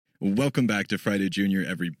Welcome back to Friday Junior,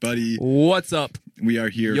 everybody. What's up? We are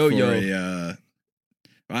here Yo, for yo.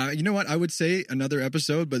 you know what? I would say another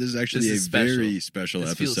episode, but this is actually This is very special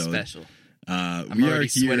This episode. feels special. I'm We are already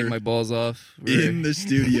here sweating my balls off. in the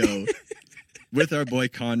studio with our boy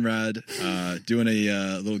Conrad, doing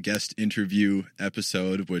a little guest interview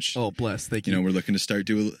episode, which Oh, bless. Thank you. we're looking to start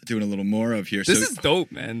doing a little more of here. This is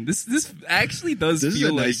dope, man. This actually does this is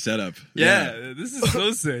feel a like nice setup. Yeah, this is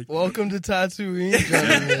so sick. Welcome to Tatooine,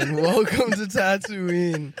 gentlemen. Welcome to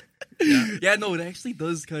Tatooine. Yeah, no, it actually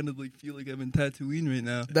does kind of like feel like I'm in Tatooine right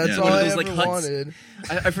now. That's Yeah. all One of I those, ever like, huts. wanted.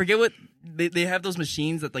 I forget what they have those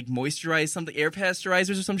machines that like moisturize something, air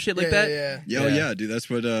pasteurizers or some shit like that. Yeah. Oh yeah, dude. That's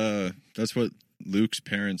what Luke's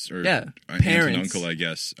parents or Yeah, aunt parents. and uncle, I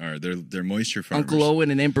guess, are. They're moisture farmers. Uncle Owen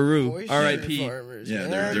and Aunt Beru. Moisture R.I.P. farmers, Yeah,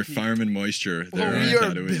 man. they're farming moisture. Well, They're we on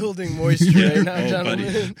are Tatooine. building moisture right now, Oh, buddy.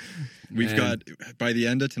 gentlemen. We've Man. got by the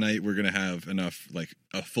end of tonight, we're gonna have enough, like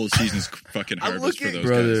a full season's fucking I'm harvest for looking-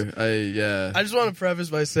 those guys. I just want to preface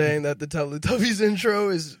by saying that the Teletubbies intro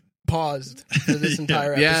is paused for this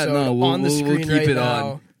entire episode. Yeah, no, we'll, on the we'll screen keep right it now.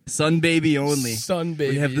 on. Sun baby only. Sun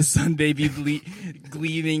baby. We have the sun baby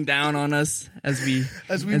gleaming down on us as we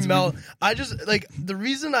melt. I just like the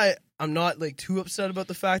reason I'm not like too upset about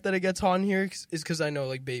the fact that it gets hot in here is because I know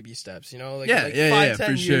like baby steps, like Yeah, like yeah, 5-10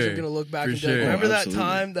 for years sure. are gonna look back For and be sure. like, remember Oh, that absolutely.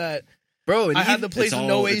 time that bro. And I had even, the place It's with all,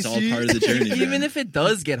 no it's all AC. part of the journey. even man. if it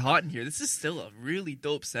does get hot in here, this is still a really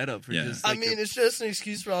dope setup for Yeah. just. I Like, mean, it's just an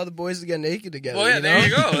excuse for all the boys to get naked together. well, yeah, you there know?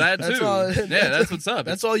 you go. That That's too. all- Yeah, that's what's up.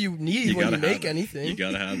 That's all you need You when gotta you make have it. anything. You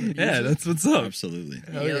gotta have it. yeah, that's what's up. Absolutely.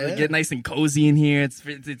 Hell You know, yeah. Get nice and cozy in here. It's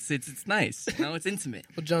nice. It's intimate.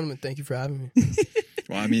 Well, gentlemen, thank you for having me.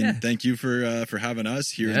 Well, I mean, Yeah. thank you for having us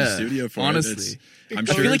here in the Yeah, studio. For honestly. it. It's, I I'm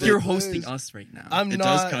I sure feel like that- you're Please. hosting us right now. I'm it not.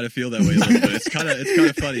 does kind of feel that way a little bit. It's kind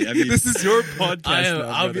of funny. I mean, this is your podcast. I am- now,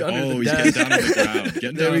 I'll be brother. under oh, the he's desk. getting down on the ground.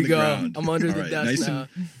 Getting There down we on the go. ground. I'm under All the right, desk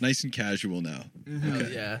nice and casual now. Hell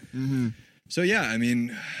yeah. So yeah, I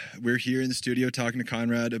mean, we're here in the studio talking to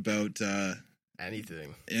Conrad about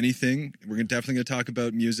Anything. anything. We're definitely going to talk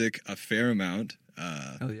about music a fair amount.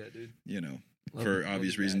 Hell yeah, dude. Love For it,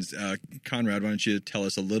 obvious love it, reasons. Conrad, why don't you tell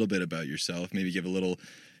us a little bit about yourself? Maybe give a little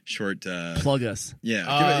short. Plug us.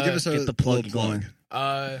 Yeah, give us a Get the plug little plug.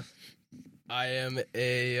 going. I am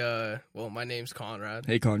my name's Conrad.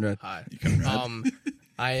 Hey, Conrad. Hi. Conrad.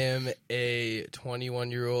 I am a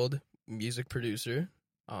 21-year-old music producer,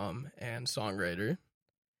 and songwriter,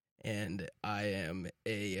 and I am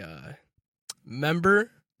a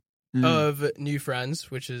member of New Friends,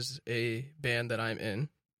 which is a band that I'm in.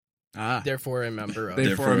 Therefore, a member of.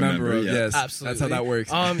 Therefore, a member of. yeah. Yes, Absolutely. That's how that works.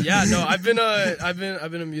 Yeah, no, I've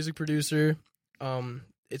been a music producer.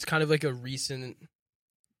 It's kind of like a recent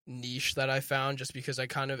niche that I found, just because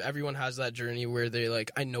everyone has that journey where they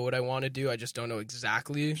like, I know what I want to do, I just don't know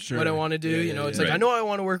exactly Sure. what I want to do. Yeah, It's yeah. like, Right. I know I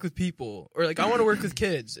want to work with people, or like I want to work with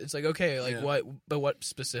kids. It's like, okay, like Yeah. what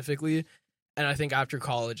specifically? And I think after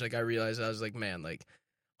college, like I realized I was like, man, like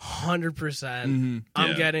 100%. Mhm.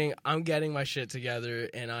 Yeah. I'm getting my shit together,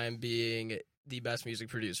 and I'm being the best music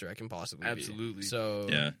producer I can possibly be. Absolutely. So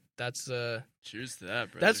Yeah. that's Cheers to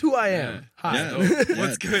that, bro. that's who I am. Hi. Yeah.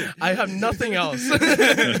 What's good? I have nothing else.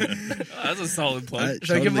 That's a solid plug. I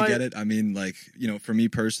Should I give totally my- get it. I mean, like, for me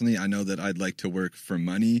personally, I know that I'd like to work for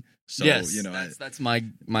money. So, yes, I, that's my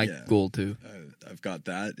Yeah. goal too. I've got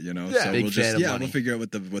that, Yeah. so Big we'll fan just, of yeah, money. we'll figure out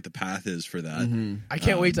what the path is for that. Mhm. I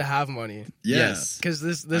can't wait to have money, Yeah. Yes. because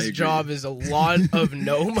this I agree. job is a lot of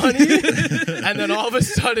no money, and then all of a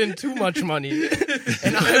sudden too much money, and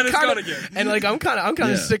then I'm it's kind gone of again. and like I'm kind of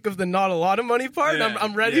Yeah. sick of the not a lot of money part. and Yeah,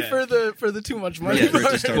 I'm ready yeah. for the too much money Ready for it to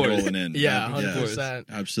part. start Of course. rolling in. Yeah, Yeah. 100%.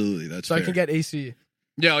 Absolutely. That's So fair. I can get AC.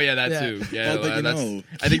 Yeah, oh yeah, that Yeah. too. Yeah, Well, but that's-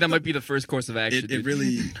 I think that might be the first course of action. it dude.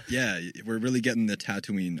 really, yeah, we're really getting the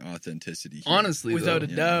Tatooine authenticity here. honestly, Without a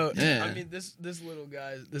though. doubt. Yeah. I mean, this little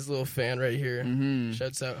guy, this little fan right here, Mhm.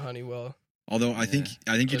 shouts out Honeywell. Although I think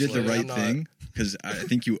you Just did the like, right I'm not- thing, because I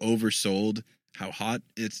think you oversold how hot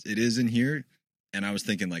it is in here, and I was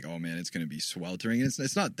thinking like, oh man, it's going to be sweltering.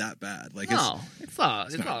 It's not that bad. Like No, it's not.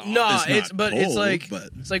 It's not- not. No, it's not it's cold, like but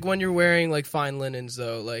it's like when you're wearing like fine linens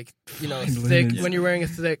though, like Fine thick linens. when you're wearing a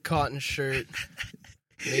thick cotton shirt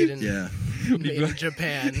made in yeah, made in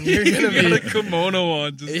Japan. You're gonna You got a be kimono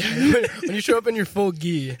on. Just... yeah, when you show up in your full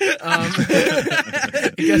gi,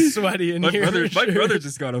 it gets sweaty in My here. brother, for my sure. brother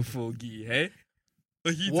just got a full gi. Hey,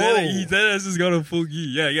 Like he Whoa. he dead ass just got a full gi.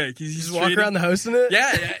 Yeah. He's You just walk straight- around the house in it?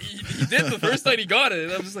 Yeah, he did the first night he got it.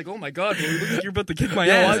 And I was just like, oh my god, bro, you look like you're about to kick my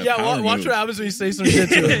Yeah, ass. power watch move. what happens when you say some shit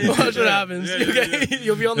to him. Watch what happens. Yeah, Okay?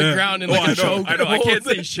 You'll be on the ground in like a choke. I know. I can't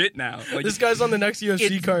say shit now. Like, This guy's on the next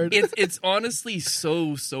UFC card. It's honestly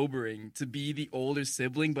so sobering to be the older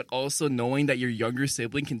sibling, but also knowing that your younger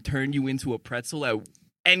sibling can turn you into a pretzel at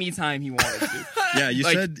any time he wanted to. Yeah, you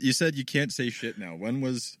Like- said you can't say shit now. When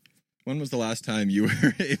was the last time you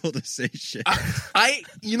were able to say shit?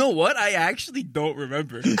 You know what? I actually don't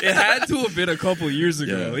remember. It had to have been a couple years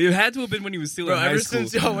ago. Yeah. It had to have been when he was still Bro, in high ever school.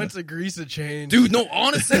 since y'all went to Greece, it changed. Dude, no,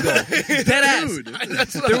 honestly though, dead ass. Dude.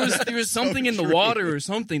 There was something in the water or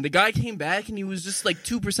something. The guy came back and he was just like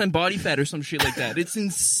 2% body fat or some shit like that. It's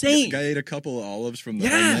insane. Guy ate a couple of olives from the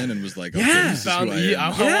Yeah. homeland and was like, okay, Yeah. this is Found who I I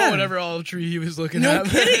am. want whatever olive tree he was looking No at.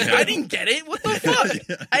 kidding. I didn't get it. What the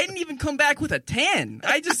fuck? I didn't even come back with a tan.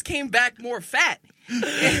 I just came back more fat.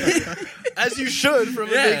 As you should from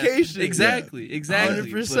a Yeah, vacation. Exactly.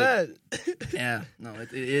 100%. But, yeah. No,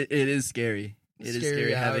 it is scary. It is Scary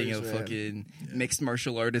scary having a hours, man. fucking mixed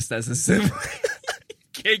martial artist as a sibling.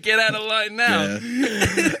 Can't get out of line now.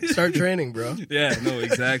 Yeah. Start training, bro. Yeah, no,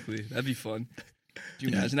 exactly. That'd be fun. Do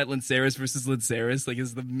you Yeah. imagine that Lanceris versus Lanceris like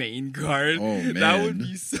is the main card? Oh, man. That would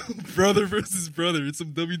be so brother versus brother. It's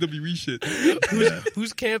some WWE shit.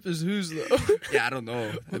 Whose camp is whose though? Yeah, I don't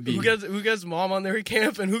know. That'd be- Who gets mom on their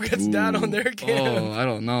camp and who gets dad Ooh. on their camp? Oh, I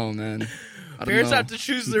don't know, man. I don't Parents know. have to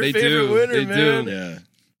choose their They favorite do. winner, They man. do. Yeah.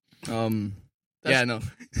 Yeah, That's- no.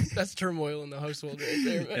 That's turmoil in the household right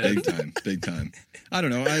there, man. Big time. I don't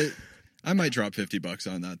know. I might drop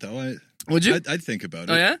 $50 on that though. Would you? I'd think about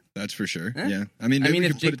it. Oh, yeah? That's for sure. Yeah. Yeah. I mean, maybe we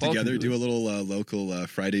if could Jake put it Paul together, can do do it. a little local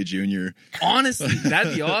Friday Junior. Honestly,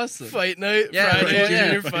 that'd be awesome. Fight night, Yeah, Friday right, yeah.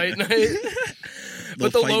 Junior fight night.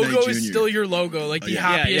 But the Fight Night logo is Junior. still your logo, like the yeah.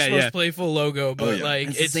 happiest, Yeah, most yeah. playful logo. But yeah. like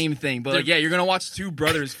It's the same thing, but like, yeah, you're gonna watch two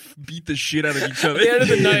brothers beat the shit out of each other. at the end of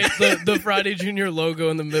the night, the Friday Junior logo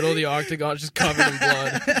in the middle of the octagon is just covered in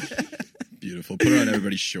blood. Beautiful. Put it on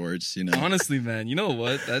everybody's shorts, you know. Honestly, man, you know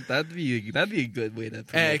what? That'd be a good way to.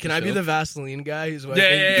 Hey, promote can the I be show. the Vaseline guy who's wiping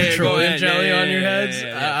Yeah, go petroleum ahead. jelly Yeah, on your yeah, heads?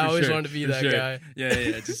 yeah, I for always sure, wanted to be for that sure. guy.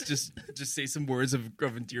 Yeah. Just say some words of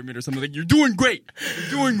endearment or something like, "You're doing great. You're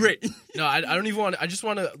doing great." No, I don't even want. I just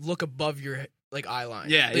want to look above your like eye line.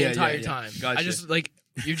 Yeah, the yeah, entire yeah. time. Gotcha. I just like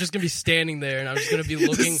you're just gonna be standing there, and I'm just gonna be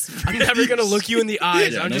looking. I'm never gonna look you in the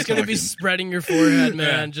eyes. Yeah, I'm no just gonna be talking. spreading your forehead,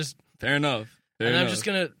 man. Yeah. Just Fair enough. and I'm just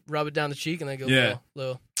gonna rub it down the cheek, and then go Yeah.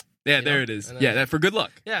 little, Yeah, you there know, it is. and then- Yeah, that for good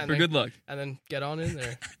luck. Yeah, and for then- good luck. and then get on in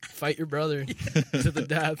there, fight your brother to the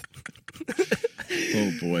death.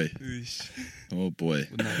 Oh boy. Oh boy.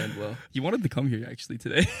 Would not end well. He wanted to come here actually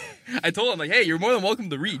today. I told him like, "Hey, you're more than welcome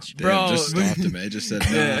to reach." Damn, Bro. just stopped him, eh? Just said,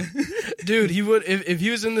 nah. Yeah. Dude, he would if he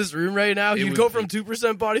was in this room right now, he'd would go be- from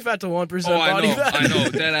 2% body fat to 1% Oh, I body know. fat. I know.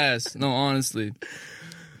 Dead ass. No, honestly.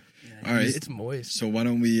 All right. It's moist. So why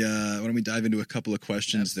don't we dive into a couple of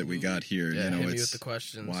questions that we got here? Yeah, you know, hit me it's with the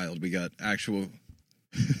questions. wild. We got actual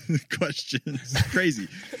questions. Crazy.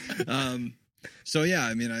 So yeah,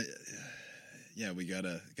 I mean, we got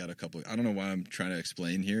a couple. I don't know why I'm trying to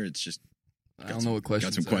explain here. It's just I don't know what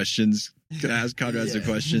questions. got some are. questions. Could ask Conrad some Yeah.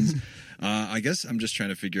 questions. I guess I'm just trying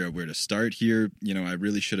to figure out where to start here. You know, I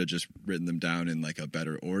really should have just written them down in like a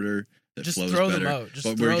better order that Just flows throw them better. out. Just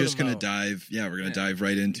but throw we're just them gonna out. dive. Yeah, we're gonna Yeah. dive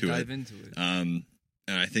right into Dive it. into it. And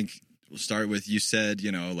I think we'll start with, you said,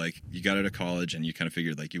 you know, like you got out of college and you kind of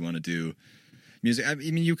figured like you want to do music. I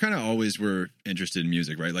mean, you kind of always were interested in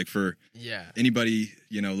music, right? Like for Yeah. anybody,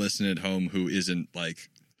 you know, listening at home who isn't like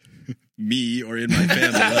me or in my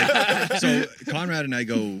family. Like, so Conrad and I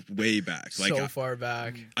go way back. Like, So far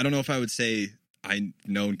back. I don't know if I would say I've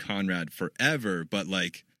known Conrad forever, but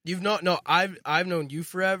like, You've not no, I've known you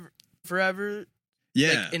forever.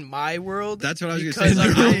 yeah, Like, in my world. that's what I was because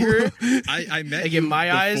gonna say. I'm younger. I met Like you in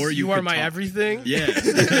my eyes, before you are could my talk. everything. Yeah.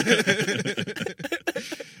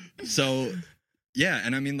 So, yeah,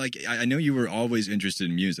 and I mean, like, I know you were always interested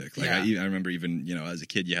in music. Like, Yeah. I remember even, you know, as a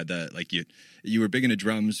kid, you had that, like, you were big into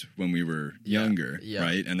drums when we were younger, yeah.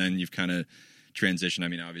 right? And then you've kind of transitioned. I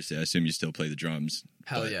mean, obviously, I assume you still play the drums.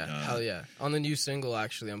 Hell but, yeah, hell yeah. On the new single,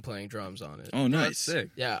 actually, I'm playing drums on it. Oh, nice. That's sick.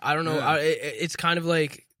 Yeah, I don't know. Yeah. It's kind of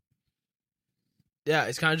like, yeah,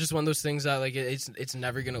 it's kind of just one of those things that like it's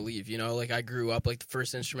never gonna leave. You know, like I grew up like the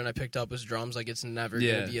first instrument I picked up was drums. Like it's never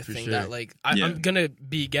Yeah, gonna be a for thing sure. that like Yeah. I'm gonna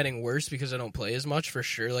be getting worse because I don't play as much for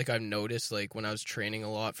sure. Like I've noticed like when I was training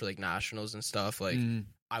a lot for like nationals and stuff, like Mm.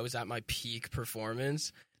 I was at my peak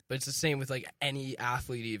performance. But it's the same with like any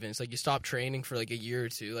athlete. Even it's like you stop training for like a year or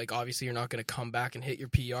two. Like obviously you're not going to come back and hit your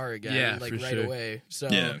PR again like right away. So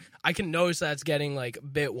I can notice that's getting like a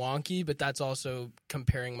bit wonky, but that's also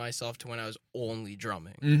comparing myself to when I was only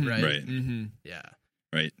drumming, right? Right. Yeah.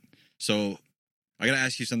 Right. So I got to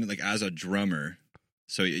ask you something, like as a drummer.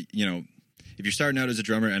 So, you know, if you're starting out as a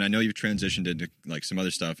drummer, and I know you've transitioned into like some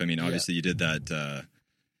other stuff. I mean, obviously you did that,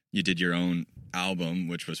 you did your own album,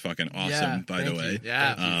 which was fucking awesome, by the way.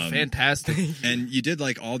 Yeah, fantastic. And you did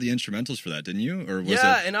like all the instrumentals for that, didn't you? Or was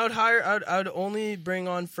yeah, it... and I would only bring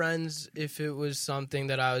on friends if it was something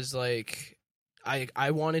that I was like,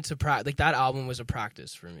 I wanted to practice. Like that album was a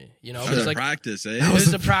practice for me, you know. It was like practice, eh? It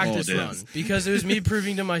was a practice run because it was me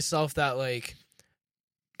proving to myself that like,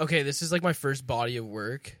 okay, this is like my first body of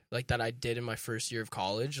work like that I did in my first year of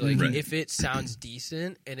college. Like if it sounds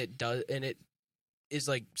decent and it does and it is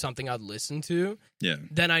like something I'd listen to,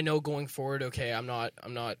 then I know going forward, okay, I'm not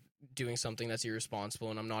doing something that's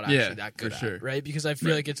irresponsible and I'm not actually that good at it, right? Because I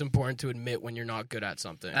feel like it's important to admit when you're not good at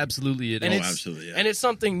something. Absolutely it is. Absolutely, yeah. And it's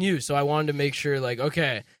something new, so I wanted to make sure like,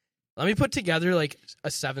 okay, let me put together like a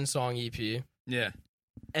 7-song EP. Yeah.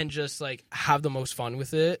 And just like have the most fun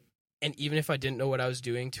with it. And even if I didn't know what I was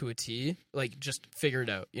doing to a T, like just figure it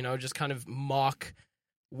out, you know, just kind of mock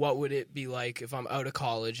what would it be like if I'm out of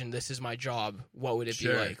college and this is my job, what would it be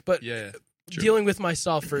like? But dealing with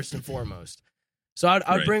myself first and foremost. So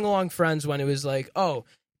I'd bring along friends when it was like, oh,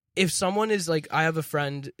 if someone is like, I have a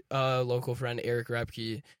friend, local friend, Eric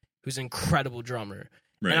Repke, who's an incredible drummer.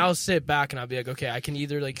 Right. And I'll sit back and I'll be like, okay, I can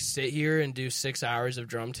either like sit here and do 6 hours of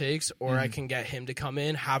drum takes, or I can get him to come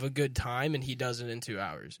in, have a good time, and he does it in 2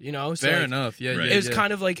 hours. You know, so fair like, enough. Yeah, it was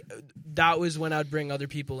kind of like that was when I'd bring other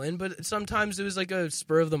people in, but sometimes it was like a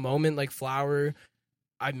spur of the moment, like Flower.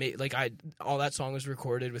 I made like all that song was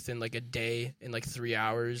recorded within like a day in like 3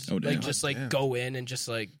 hours. Oh, damn. Like just like go in and just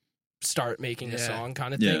like start making a song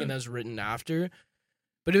kind of thing, and that was written after.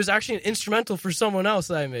 But it was actually an instrumental for someone else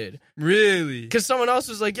that I made. Really? Because someone else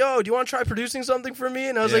was like, yo, do you want to try producing something for me?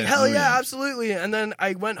 And I was like, hell yeah, absolutely. And then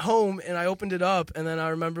I went home and I opened it up. And then I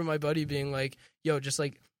remember my buddy being like, yo, just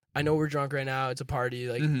like, I know we're drunk right now. It's a party.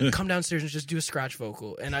 Like, come downstairs and just do a scratch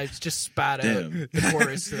vocal. And I just spat out the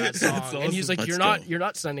chorus to that song. Awesome. And he's like, you're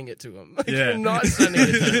not sending it to him. Like, you're not sending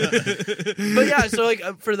it to him. But yeah, so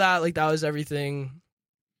like for that, like that was everything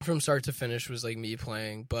from start to finish was like me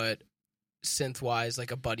playing. But synth wise, like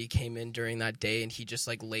a buddy came in during that day and he just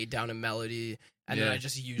like laid down a melody, and then I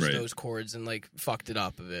just used those chords and like fucked it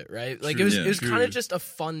up a bit, right? Like it was kind of just a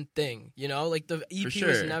fun thing, you know? Like the EP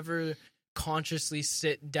was never consciously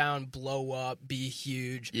sit down, blow up, be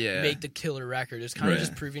huge, make the killer record. It was kind of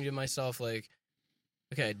just proving to myself like,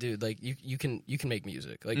 okay, dude, like you can make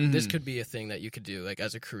music. Like this could be a thing that you could do like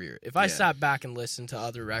as a career. If I sat back and listened to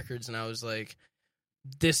other records and I was like,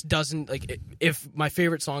 this doesn't like if my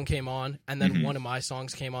favorite song came on and then one of my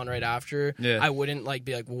songs came on right after, I wouldn't like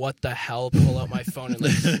be like, what the hell, pull out my phone and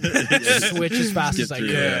like switch as fast as I could.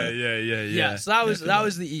 Yeah. So that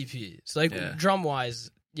was the EP. So like drum wise,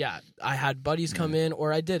 I had buddies come in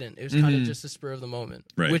or I didn't. It was kind of just a spur of the moment,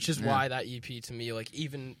 which is why that EP to me, like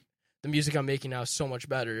even the music I'm making now is so much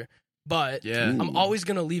better. But I'm always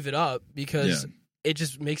gonna leave it up because it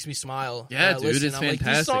just makes me smile. Yeah, dude, listen. it's I'm fantastic.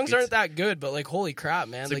 Like, these songs aren't that good, but like, holy crap,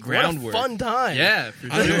 man! It's like, a groundwork. What a fun time. Yeah, for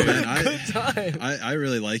sure. I know, man. Good time. I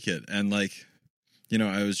really like it, and like, you know,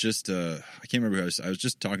 I was just I can't remember who I was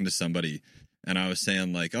just talking to somebody, and I was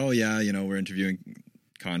saying like, oh yeah, you know, we're interviewing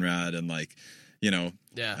Conrad, and like, you know,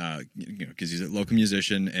 because he's a local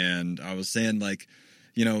musician, and I was saying like,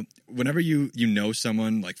 you know, whenever you know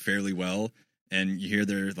someone like fairly well, and you hear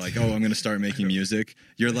they're like, oh, I'm going to start making music,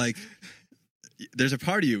 you're like. There's a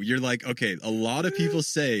part of you're like, okay, a lot of people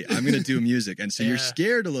say I'm going to do music. And so you're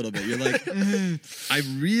scared a little bit. You're like, I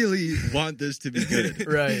really want this to be good.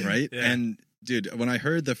 Right? Yeah. And dude, when I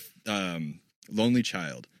heard the Lonely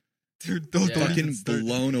Child, dude, fucking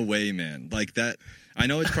blown away, man. Like that. I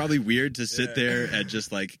know it's probably weird to sit there and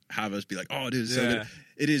just like have us be like, oh, dude, it's so good.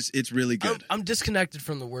 It's really good. I'm disconnected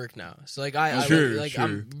from the work now. So like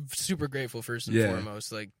I'm super grateful first and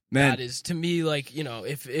foremost. Like that is to me, like, you know,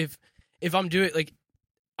 if I'm doing, like,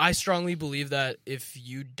 I strongly believe that if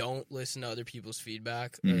you don't listen to other people's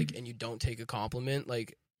feedback, like, and you don't take a compliment,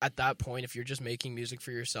 like, at that point, if you're just making music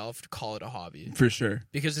for yourself, call it a hobby. For sure.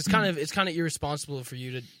 Because it's kind of irresponsible for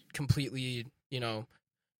you to completely, you know,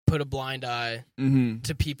 put a blind eye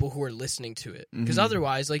to people who are listening to it. Because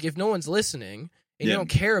otherwise, like, if no one's listening and you don't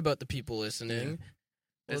care about the people listening,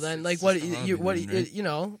 Well, then, like, what you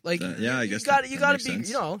know, like, yeah, I guess you got to be, sense.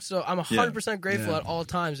 you know. So I'm 100% grateful at all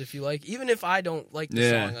times. If you like, even if I don't like the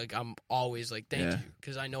song, like, I'm always like, thank you,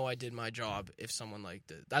 because I know I did my job. If someone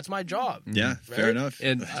liked it, that's my job. Yeah, right? fair enough.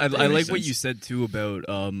 And I like what you said too about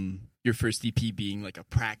your first EP being like a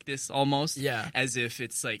practice almost. Yeah. As if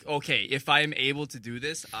it's like, okay, if I am able to do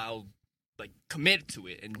this, I'll like commit to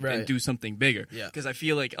it and do something bigger. Yeah. Because I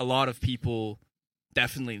feel like a lot of people,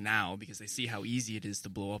 definitely now, because they see how easy it is to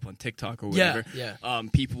blow up on TikTok or whatever. Yeah.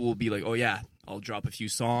 People will be like, oh yeah, I'll drop a few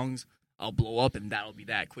songs, I'll blow up, and that'll be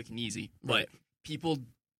that, quick and easy. Right. But people,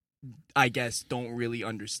 I guess, don't really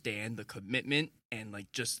understand the commitment and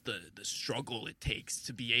like just the struggle it takes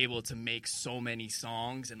to be able to make so many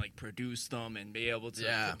songs and like produce them and be able to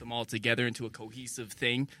put them all together into a cohesive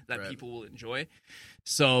thing that people will enjoy.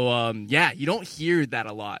 So you don't hear that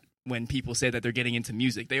a lot when people say that they're getting into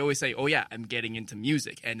music. They always say, oh yeah, I'm getting into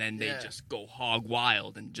music, and then they just go hog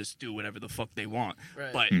wild and just do whatever the fuck they want.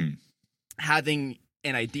 Right. But having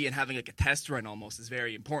an idea and having like a test run almost is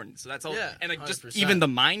very important. So that's all. Yeah, and like 100%. just even the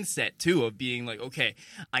mindset too of being like, okay,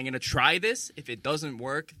 I'm gonna try this. If it doesn't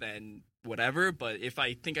work, then whatever. But if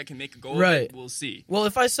I think I can make a go of it, we'll see. Well,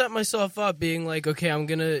 if I set myself up being like, okay, I'm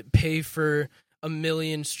gonna pay for 1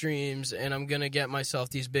 million streams and I'm gonna get myself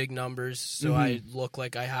these big numbers so I look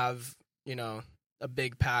like I have, you know, a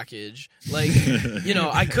big package. Like, you know,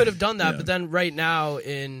 I could have done that, but then right now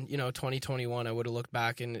in, you know, 2021, I would have looked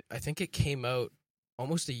back, and I think it came out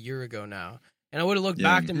almost a year ago now, and I would have looked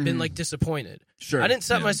back and been like disappointed. Sure. I didn't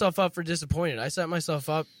set myself up for disappointed. I set myself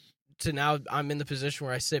up to now I'm in the position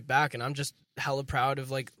where I sit back and I'm just hella proud of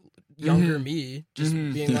like younger me just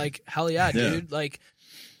being like, hell yeah, dude. Like,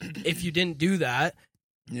 if you didn't do that,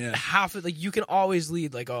 half of like, you can always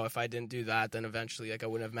lead like, oh, if I didn't do that, then eventually like I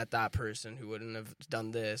wouldn't have met that person who wouldn't have done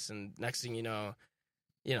this, and next thing you know,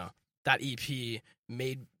 that EP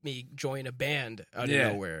made me join a band out of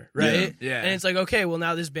nowhere, right? Yeah. And it's like, okay, well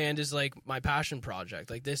now this band is like my passion project.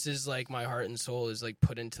 Like, this is like my heart and soul is like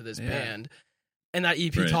put into this band. And that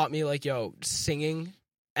EP taught me like, yo, singing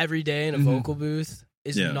every day in a vocal booth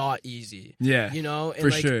is not easy. Yeah. You know? And for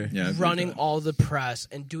like sure. running all the press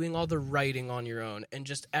and doing all the writing on your own and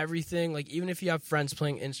just everything, like even if you have friends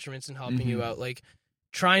playing instruments and helping you out, like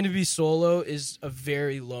trying to be solo is a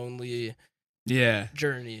very lonely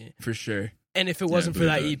journey. For sure. And if it wasn't for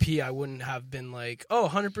that EP, I wouldn't have been like, oh,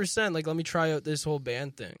 100%, like, let me try out this whole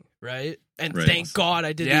band thing, right? And thank God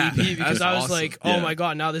I did the EP, because I was like, oh my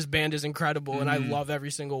God, now this band is incredible, and I love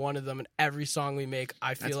every single one of them, and every song we make,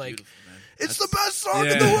 I feel like, it's the best song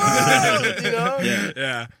in the world, you know?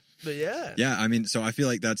 Yeah. But Yeah, I mean, so I feel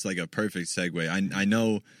like that's like a perfect segue. I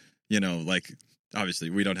know, you know, like, obviously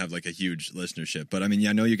we don't have like a huge listenership, but I mean,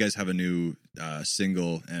 I know you guys have a new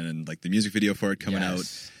single and like the music video for it coming out.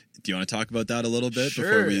 Do you want to talk about that a little bit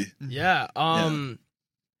before we? Yeah.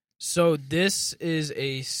 So this is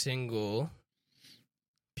a single.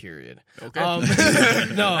 Period. Okay.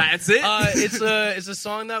 No, that's it. It's a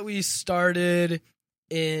song that we started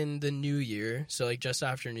in the new year, so like just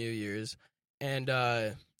after New Year's, and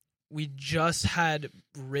we just had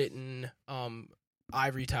written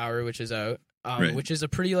Ivory Tower, which is out, which is a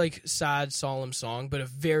pretty like sad, solemn song, but a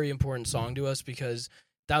very important song to us because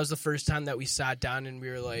that was the first time that we sat down and we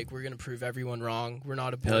were like, we're going to prove everyone wrong. We're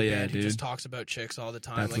not a boy band who just talks about chicks all the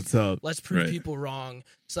time. That's like, what's up. Let's prove people wrong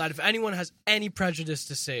so that if anyone has any prejudice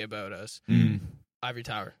to say about us, Ivory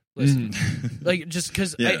Tower, listen. Like, just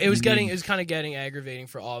because it was kind of getting aggravating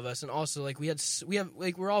for all of us. And also, like, we have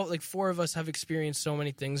like, we're all like, 4 of us have experienced so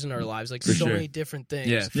many things in our lives, like many different things.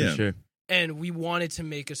 Yeah, for sure. And we wanted to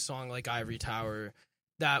make a song like Ivory Tower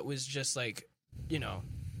that was just like, you know,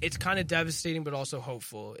 it's kind of devastating, but also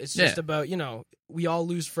hopeful. It's just about, you know, we all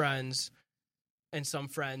lose friends, and some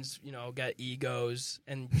friends, you know, get egos,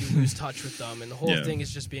 and you lose touch with them. And the whole thing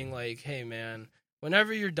is just being like, hey, man,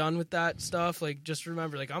 whenever you're done with that stuff, like, just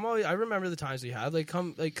remember, like, I remember the times we had, like,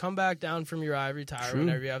 come back down from your ivory tower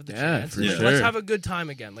whenever you have the chance. And, like, let's have a good time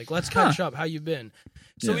again. Like, let's catch up. How you been?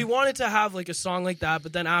 So we wanted to have like a song like that,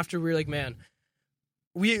 but then after we were like, man,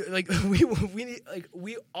 we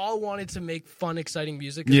all wanted to make fun, exciting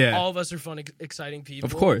music. All of us are fun, exciting people.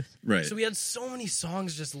 Of course. Right. So we had so many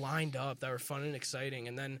songs just lined up that were fun and exciting.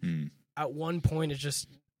 And then at one point, it's just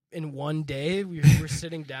in one day, we were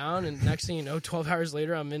sitting down, and next thing you know, 12 hours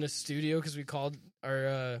later, I'm in a studio because we called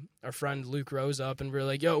our friend Luke Rose up, and we're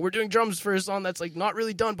like, yo, we're doing drums for a song that's like not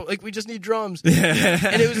really done, but like we just need drums.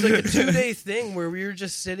 And it was like a 2-day thing where we were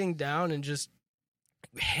just sitting down and just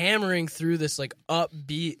hammering through this like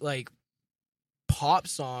upbeat like pop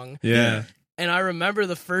song. And I remember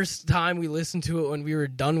the first time we listened to it when we were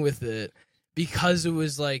done with it, because it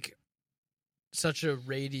was like such a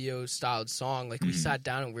radio styled song. Like we sat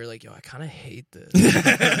down and we were like, yo, I kind of hate this.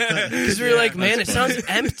 Because we were like, man, it sounds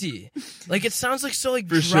empty. Like it sounds like so like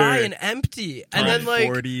dry and empty. And then like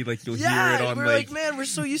 40, like you'll hear it on we're like, man, we're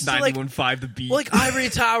so used to 91.5 the beat. Well, like Ivory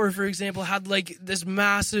Tower, for example, had like this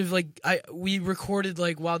massive we recorded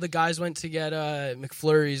like while the guys went to get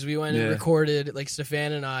McFlurries, we went and recorded like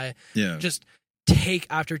Stefan and I just take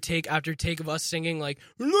after take after take of us singing like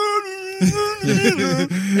and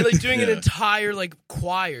like doing an entire like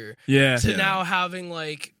choir to now having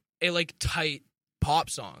like a like tight pop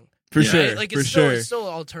song. For sure. Like it's still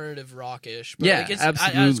alternative rockish. But like it's,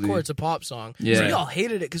 absolutely. At its core, it's a pop song. Yeah. So we all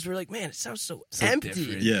hated it because we were like, man, it sounds so empty.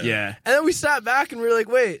 Different. Yeah. And then we sat back and we were like,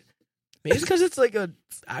 wait, maybe it's because it's like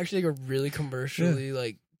actually a really commercially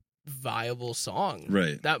like viable song.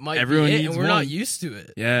 Right. That might Everyone be it, needs and we're one. not used to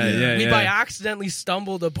it. Yeah. By accidentally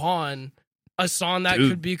stumbled upon a song that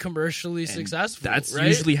could be commercially successful. That's right?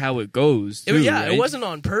 usually how it goes. Too, It wasn't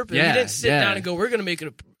on purpose. Yeah, We didn't sit down and go, we're going to make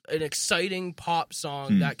it an exciting pop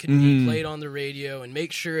song that can be played on the radio and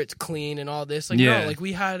make sure it's clean and all this. Like, no, like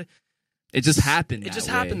we had... It just happened.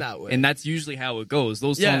 Happened that way, and that's usually how it goes.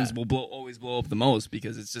 Those songs will always blow up the most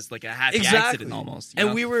because it's just like a happy accident almost.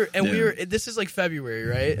 And we were. This is like February,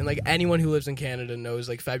 right? And like anyone who lives in Canada knows,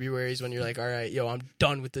 like February is when you're like, all right, yo, I'm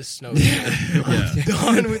done with this snow shit. I'm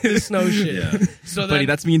done with this snow shit. Yeah. So then, buddy,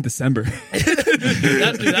 that's me in December.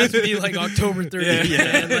 that's me like October 30th.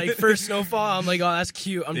 And like first snowfall, I'm like, oh, that's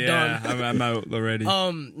cute. I'm done. I'm out already.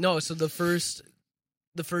 No. So the first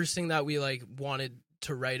thing that we like wanted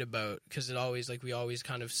to write about, because we always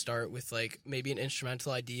kind of start with like maybe an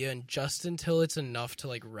instrumental idea, and just until it's enough to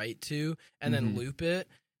like write to and then loop it,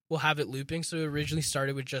 we'll have it looping. So it originally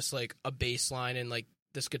started with just like a bass line and like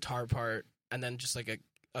this guitar part, and then just like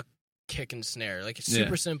a kick and snare, like it's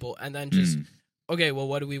super simple, and then just okay, well,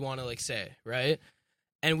 what do we want to like say, right?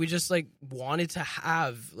 And we just like wanted to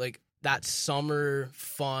have like that summer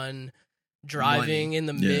fun driving in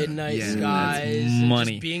the midnight skies and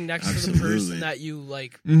just being next to the person that you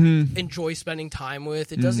like enjoy spending time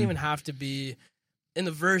with. It doesn't even have to be in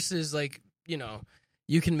the verses, like, you know,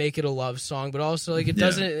 you can make it a love song, but also like it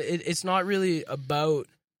doesn't it's not really about,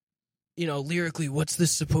 you know, lyrically what's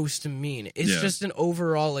this supposed to mean. It's just an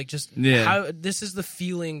overall like just how this is the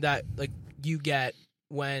feeling that like you get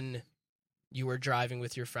when you were driving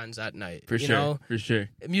with your friends at night. For sure.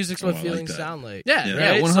 Music's what feelings sound like.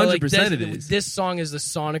 Yeah, 100% so, like, it is. This song is the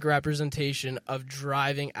sonic representation of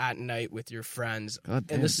driving at night with your friends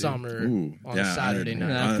in the summer on a Saturday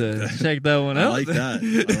night. I have to check that one out. I like that.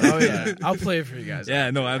 Oh, yeah. I'll play it for you guys.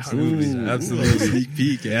 Yeah, no, absolutely. Absolutely. Sneak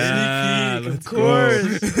peek. Yeah, of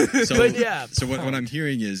course. So, but yeah. So what I'm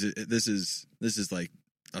hearing is this is like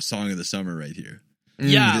a song of the summer right here.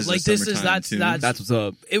 Yeah, like that's what's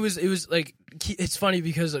up. It was like, it's funny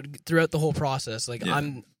because throughout the whole process, like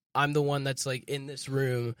I'm the one that's like in this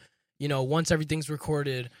room, you know, once everything's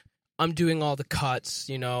recorded, I'm doing all the cuts,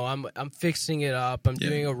 you know, I'm fixing it up, I'm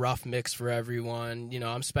doing a rough mix for everyone, you know,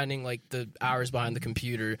 I'm spending like the hours behind the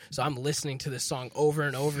computer, so I'm listening to this song over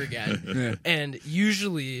and over again. And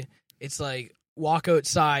usually it's like, walk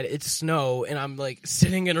outside, it's snow, and I'm like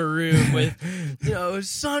sitting in a room with, you know,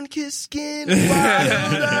 sun-kissed skin, wild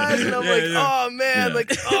eyes, and I'm like, oh man, like,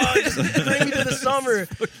 oh, just bring me to the summer.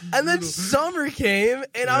 And then summer came,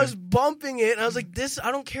 and I was bumping it, and I was like, this,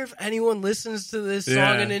 I don't care if anyone listens to this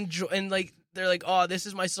song and enjoy, and like, they're like, oh, this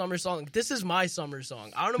is my summer song. This is my summer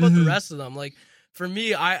song. I don't know about the rest of them. Like, for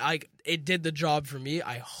me, it did the job for me.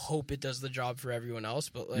 I hope it does the job for everyone else,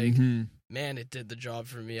 but like, man, it did the job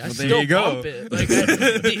for me. I still bump it. Like,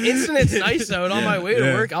 the instant it's nice out on my way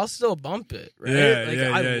to work, I'll still bump it. Right?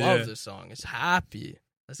 I love this song. It's happy.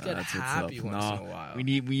 Let's get happy once in a while.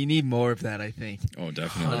 We need more of that, I think. Oh,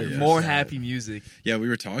 definitely. More happy music. Yeah, we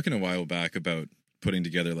were talking a while back about putting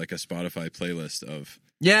together like a Spotify playlist of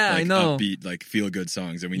I know, upbeat, like feel good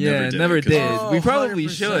songs, and we never did. Oh, we probably 100%.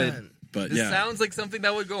 should. But it sounds like something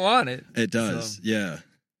that would go on it. It does. So. Yeah.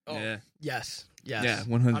 Oh, yeah. Yes. Yeah,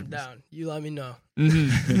 100%. I'm down. You let me know.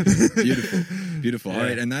 Beautiful. All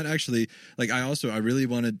right, and that actually, like, I really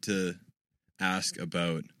wanted to ask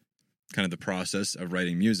about kind of the process of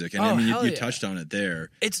writing music, and I mean, you touched on it there.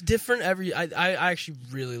 It's different I actually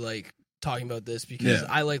really like talking about this because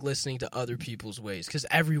I like listening to other people's ways because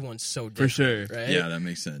everyone's so different. For sure. Right? Yeah, that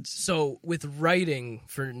makes sense. So with writing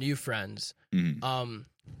for new friends, I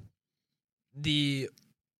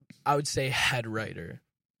would say head writer,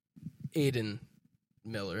 Aiden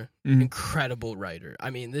Miller, incredible writer. I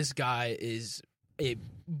mean, this guy is a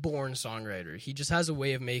born songwriter. He just has a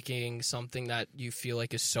way of making something that you feel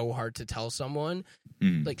like is so hard to tell someone,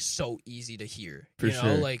 like so easy to hear. For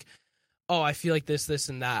sure. Like, oh, I feel like this,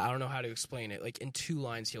 and that. I don't know how to explain it. Like in 2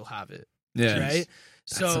 lines, he'll have it. Yeah. Right?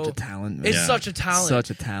 That's such a talent, man. It's such a talent. Such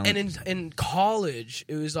a talent. And in college,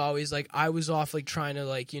 it was always like I was off like trying to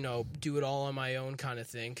like, do it all on my own kind of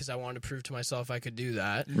thing because I wanted to prove to myself I could do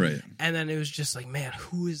that. Right. And then it was just like, man,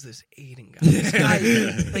 who is this Aiden guy? This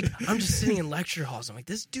guy, like, I'm just sitting in lecture halls. I'm like,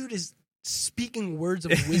 this dude is speaking words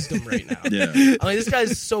of wisdom right now. Yeah. I'm like, this guy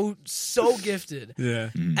is so gifted. Yeah.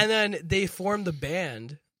 Mm. And then they formed the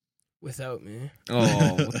band without me.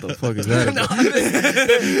 Oh, what the fuck is that? No,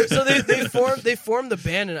 so they formed the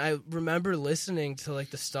band, and I remember listening to like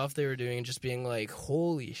the stuff they were doing and just being like,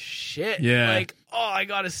 holy shit. Yeah. Like, oh, I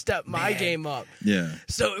gotta step my game up. Yeah.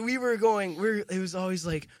 So it was always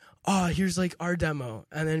like, oh, here's like our demo.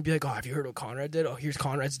 And then it'd be like, oh, have you heard what Conrad did? Oh, here's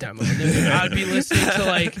Conrad's demo. And then I'd be listening to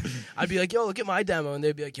like, I'd be like, yo, look at my demo. And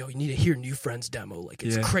they'd be like, yo, you need to hear New Friend's demo. Like,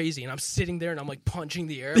 it's crazy. And I'm sitting there and I'm like punching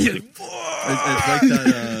the air. I'm like, It's like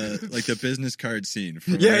that, like the business card scene.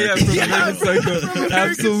 From American Psycho. American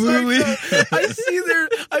Absolutely. Psycho.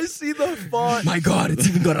 I see the font. My God, it's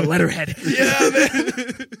even got a letterhead. Yeah, man.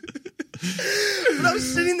 But I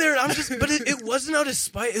was sitting there and I'm just, but it wasn't out of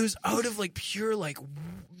spite. It was out of like pure like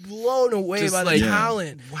blown away Just by like, the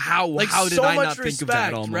talent. How Like, how did so I much not think of respect,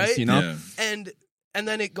 that almost, right? you know? Yeah. And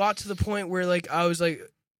then it got to the point where like I was like,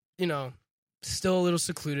 still a little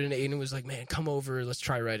secluded, and Aiden was like, man, come over, let's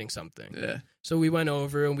try writing something. Yeah. So we went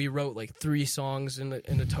over and we wrote like 3 songs in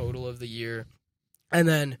the total of the year. And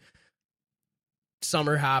then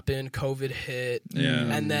summer happened, COVID hit. Yeah.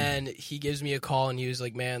 And then he gives me a call and he was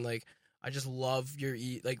like, man, like, I just love your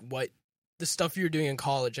what the stuff you were doing in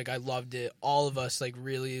college. Like, I loved it. All of us like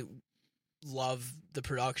really love the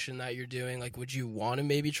production that you're doing. Like, would you want to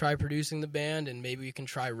maybe try producing the band, and maybe we can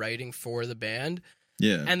try writing for the band?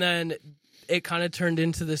 Yeah. And then it kind of turned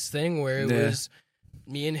into this thing where it was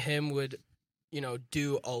me and him would,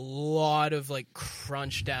 do a lot of like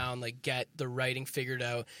crunch down, like get the writing figured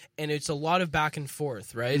out. And it's a lot of back and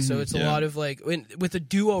forth, right? Mm-hmm. So it's a lot of like, with a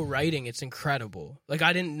duo writing, it's incredible. Like,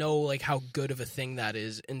 I didn't know like how good of a thing that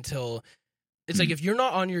is until it's like, if you're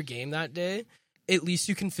not on your game that day, at least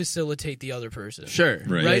you can facilitate the other person. Sure.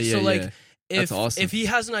 Right. So like, That's awesome. if he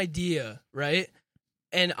has an idea, right?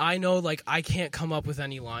 And I know, like, I can't come up with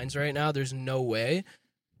any lines right now. There's no way.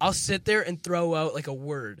 I'll sit there and throw out, like, a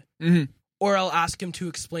word. Mm-hmm. Or I'll ask him to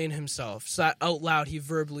explain himself. So that out loud, he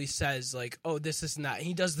verbally says, like, oh, this and that. And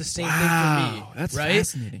he does the same thing for me. That's right?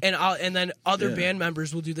 fascinating. And then other band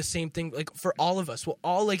members will do the same thing, like, for all of us. We'll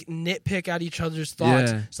all, like, nitpick at each other's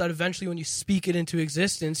thoughts. Yeah. So that eventually when you speak it into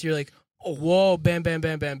existence, you're like, oh, whoa, bam, bam,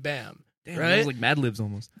 bam, bam, bam. Damn, right? It was like Mad Libs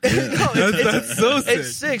almost. No, That's so sick.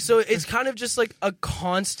 It's sick. So it's kind of just like a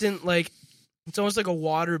constant, like, it's almost like a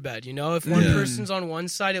waterbed, you know? If one person's on one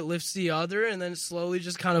side, it lifts the other, and then it slowly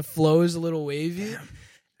just kind of flows a little wavy.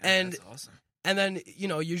 And that's awesome. and then,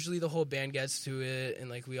 usually the whole band gets to it,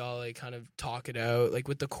 and like we all like kind of talk it out. Like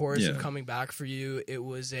with the chorus of Coming Back for You, it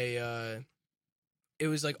was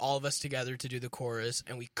like all of us together to do the chorus,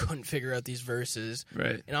 and we couldn't figure out these verses.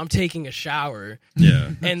 Right. And I'm taking a shower.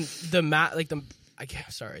 Yeah. And the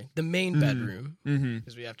main bedroom, Mm-hmm.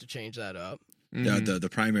 because we have to change that up. Yeah, the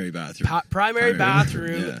primary bathroom. Primary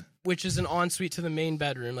bathroom, Yeah. which is an ensuite to the main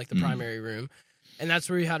bedroom, like the primary room. And that's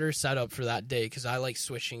where we had her set up for that day, because I like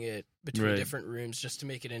switching it between different rooms just to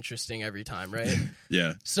make it interesting every time, right?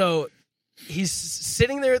 Yeah. So he's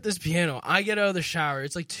sitting there at this piano. I get out of the shower.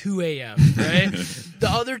 It's like 2 a.m., right? The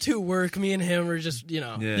other two work. Me and him are just,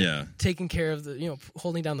 Yeah. taking care of the,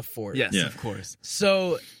 holding down the fort. Yes, Yeah. of course.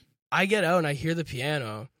 So I get out and I hear the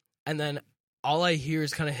piano, and then all I hear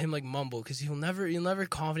is kind of him like mumble, because he'll never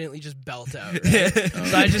confidently just belt out. Right?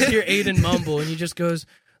 So I just hear Aiden mumble, and he just goes,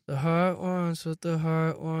 "The heart wants what the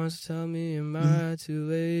heart wants. Tell me, am I too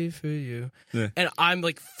late for you?" Yeah. And I'm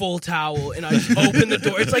like full towel, and I just open the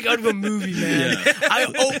door. It's like out of a movie, man. Yeah. I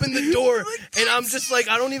open the door, and I'm just like,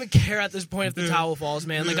 I don't even care at this point if the towel falls,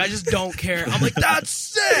 man. Like, I just don't care. I'm like, that's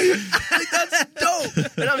sick. Like, that's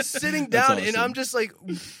dope. And I'm sitting down, and I'm just like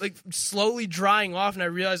slowly drying off, and I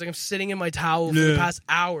realize like I'm sitting in my towel for the past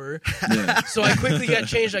hour. Yeah. So I quickly get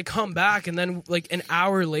changed. I come back, and then like an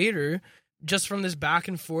hour later, just from this back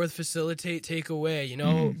and forth, facilitate, take away,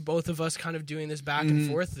 both of us kind of doing this back and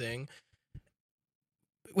forth thing.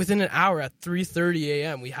 Within an hour at 3:30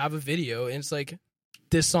 a.m., we have a video, and it's like,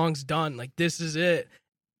 this song's done. Like, this is it.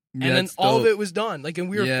 And then all of it was done. Like, and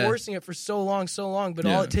we were forcing it for so long, but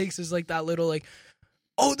all it takes is like that little like,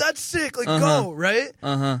 oh, that's sick. Like, go, right?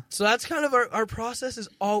 So that's kind of our process is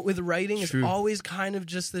all with writing is always kind of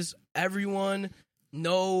just this, everyone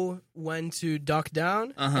know when to duck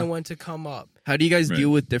down and when to come up. How do you guys deal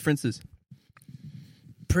with differences?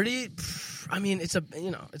 pretty. I mean, it's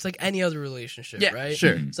it's like any other relationship, right?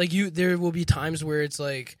 Sure. It's like there will be times where it's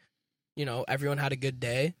like, everyone had a good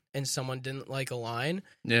day and someone didn't like a line,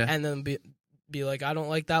 and then be like, I don't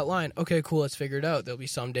like that line. Okay, cool, let's figure it out. There'll be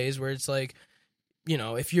some days where it's like,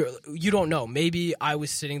 if you don't know, maybe I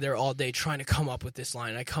was sitting there all day trying to come up with this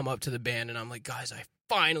line. I come up to the band and I'm like, guys, I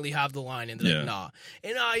finally have the line, and they're like, nah.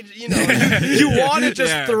 And you want to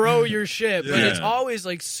just throw your shit, but it's always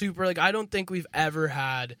like super. Like, I don't think we've ever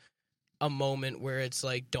had a moment where it's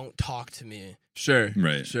like, don't talk to me. Sure,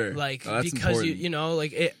 right, sure. Like, because important.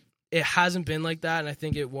 like it hasn't been like that, and I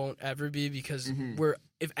think it won't ever be, because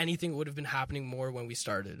if anything, would have been happening more when we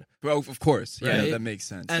started. Well, of course, right? Yeah, that makes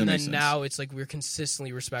sense. And then now it's like we're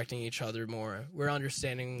consistently respecting each other more. We're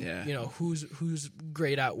understanding, who's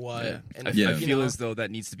great at what. Yeah. And I feel as though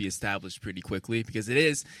that needs to be established pretty quickly, because it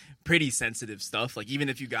is pretty sensitive stuff. Like, even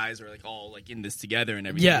if you guys are like all like in this together and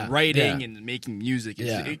everything, writing and making music,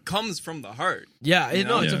 it comes from the heart. Yeah,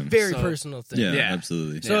 it's a very personal thing. Yeah,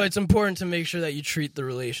 absolutely. So it's important to make sure that you treat the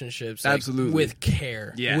relationships with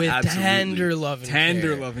care, with tender love and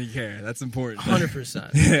care. Loving care. That's important.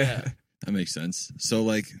 100%. Yeah. That makes sense. So,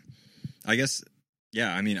 like, I guess,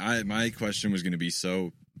 I mean, my question was going to be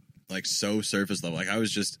so surface level. Like, I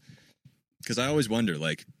was just, because I always wonder,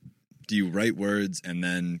 like, do you write words and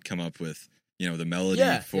then come up with, the melody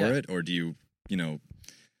for it? Or do you,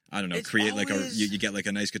 I don't know, create always, you get like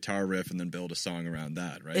a nice guitar riff and then build a song around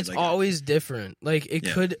that, right? It's like, always different. Like,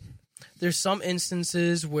 there's some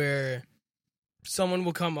instances where someone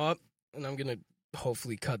will come up, and I'm going to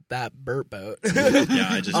hopefully cut that burp out. Yeah,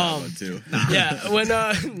 I just have one too. Yeah, when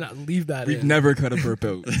leave that We've in. never cut a burp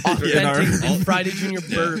out. Authentic Friday Junior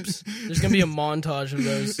burps. There's gonna be a montage of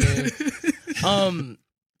those soon.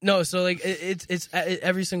 No, so like it's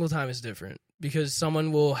every single time is different, because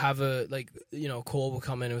someone will have Cole will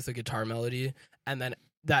come in with a guitar melody, and then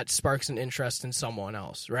that sparks an interest in someone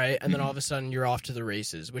else, right? And then all of a sudden you're off to the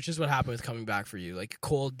races, which is what happened with Coming Back for You. Like,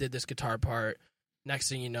 Cole did this guitar part. Next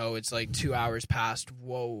thing you know, it's like 2 hours past.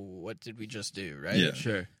 Whoa, what did we just do, right? Yeah,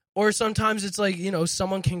 sure. Or sometimes it's like,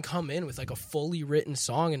 someone can come in with like a fully written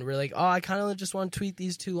song, and we're like, oh, I kind of just want to tweak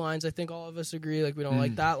these 2 lines. I think all of us agree, like, we don't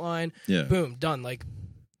like that line. Yeah. Boom, done. Like,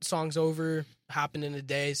 song's over, happened in a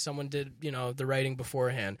day. Someone did, the writing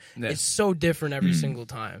beforehand. Yeah. It's so different every single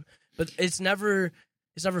time. But it's never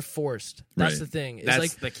forced. That's the thing. It's That's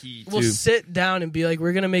like, the key, we'll too. sit down and be like,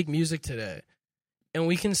 we're going to make music today. And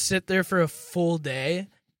we can sit there for a full day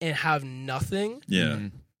and have nothing. Yeah.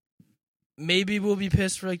 Maybe we'll be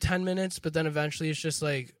pissed for like 10 minutes, but then eventually it's just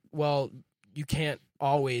like, well, you can't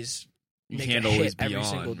always make a hit every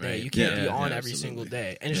single day. Right? You can't be on every single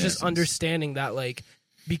day. And it's just understanding that, like,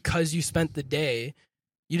 because you spent the day,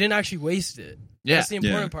 you didn't actually waste it. Yeah. That's the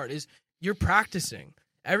important part, is you're practicing.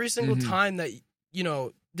 Every single time that,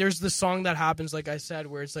 there's the song that happens, like I said,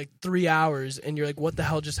 where it's like 3 hours and you're like, what the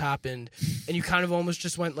hell just happened? And you kind of almost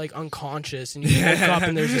just went like unconscious, and you woke up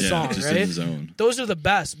and there's a song, just right? in the zone. Those are the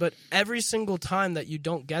best, but every single time that you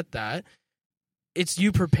don't get that, it's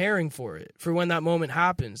you preparing for it, for when that moment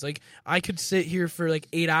happens. Like, I could sit here for like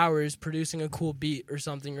 8 hours producing a cool beat or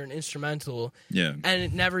something, or an instrumental, and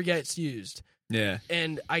it never gets used. Yeah.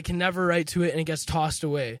 And I can never write to it, and it gets tossed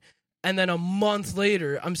away. And then a month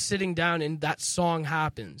later, I'm sitting down and that song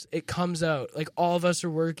happens. It comes out. Like, all of us are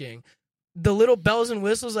working. The little bells and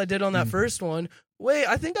whistles I did on that first one, wait,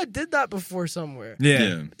 I think I did that before somewhere.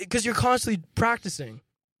 Yeah. Because you're constantly practicing.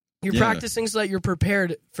 You're practicing so that you're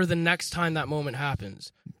prepared for the next time that moment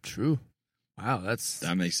happens. True. Wow,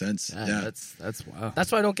 that makes sense. Yeah. That's wow.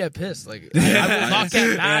 That's why I don't get pissed. Like, I will not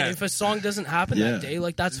get mad if a song doesn't happen that day.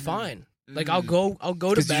 Like, that's fine. Like, I'll go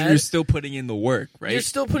to bed. You're still putting in the work, right? You're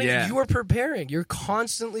still putting. You are preparing. You're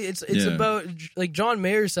constantly. It's about, like John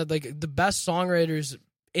Mayer said, like, the best songwriters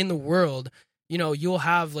in the world. You'll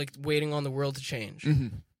have like Waiting on the World to Change.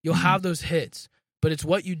 You'll have those hits, but it's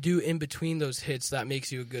what you do in between those hits that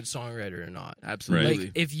makes you a good songwriter or not. Absolutely.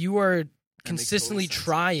 Like, if you are consistently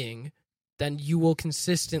trying, then you will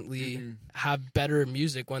consistently have better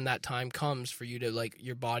music when that time comes for you to, like,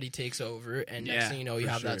 your body takes over, and next thing you know, you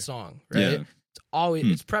have that song, right? Yeah. It's always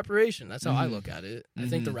it's preparation. That's how I look at it. I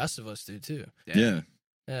think the rest of us do too. Yeah.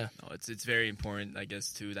 Yeah. No, it's very important, I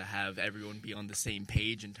guess, too, to have everyone be on the same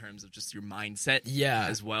page in terms of just your mindset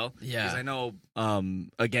as well. Yeah. Because I know,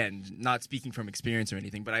 again, not speaking from experience or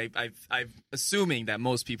anything, but I'm assuming that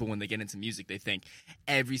most people, when they get into music, they think,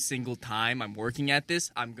 every single time I'm working at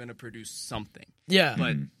this, I'm going to produce something. Yeah.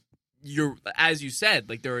 But as you said,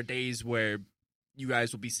 like, there are days where you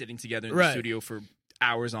guys will be sitting together in the studio for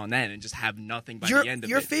hours on end and just have nothing by your, the end of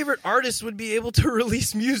your it. favorite artist would be able to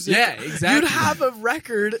release music. Yeah, exactly. You'd have a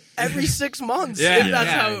record every 6 months Yeah, if that's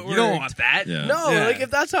yeah. how it worked. You don't want that. Yeah. No, Yeah. like if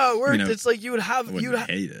that's how it worked, I mean, it's like you would have. I wouldn't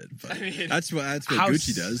hate it, but I mean, that's what how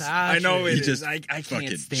Gucci does. sad I know it it He is. just I fucking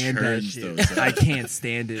can't stand that churns shit. those I out. can't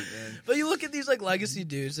stand it, man. But you look at these like legacy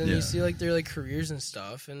dudes, and you Yeah. see like their like careers and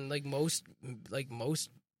stuff, and like most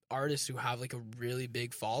artists who have like a really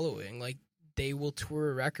big following, like they will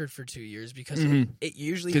tour a record for 2 years because Mhm. it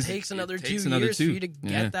usually 'Cause takes it another takes 2 another years 2. for you to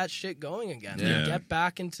get Yeah. that shit going again, Yeah. like, get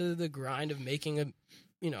back into the grind of making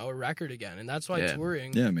a record again, and that's why Yeah.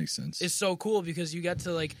 touring Yeah, it makes sense. is so cool because you get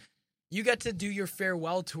to do your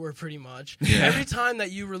farewell tour pretty much. Yeah. Every time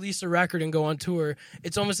that you release a record and go on tour,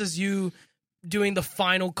 it's almost as you doing the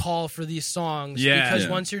final call for these songs. Yeah. Because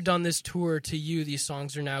Yeah. once you're done this tour, to you, these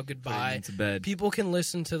songs are now goodbye. To bed. People can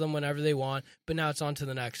listen to them whenever they want, but now it's on to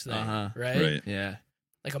the next thing. Right? Right. Yeah.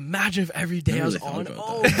 Like imagine if every day I was really on. thought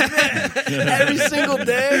Oh about man. Every single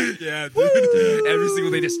day. Yeah, dude. Woo! Every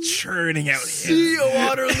single day just churning out hits. See you,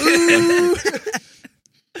 Waterloo.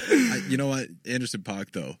 You know what? Anderson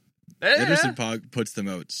 .Paak though. Yeah. Anderson .Paak puts them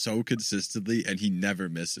out so consistently, and he never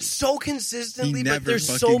misses. So consistently, He but never they're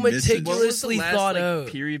so fucking misses. meticulously thought out.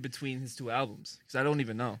 period between his 2 albums? Because I don't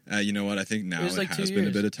even know. You know what? I think now It was like it 2 has been a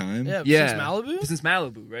years. bit of time. Yeah, Yeah. since Malibu? Since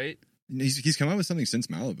Malibu, right? He's come out with something since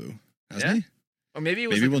Malibu, hasn't Yeah? he? Or maybe it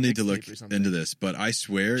was Maybe like we'll a need to mixtape look or something. into this, but I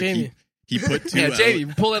swear Jamie. he put 2 Yeah, out. Jamie,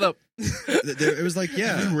 pull it up. It was like,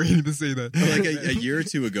 yeah, waiting to say that. like a year or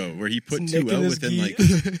 2 ago, where he put It's 2 Nick out and his within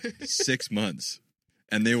geek. like 6 months,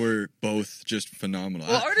 and they were both just phenomenal.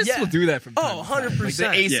 Well, artists Yeah. will do that from time Oh, to time. 100%.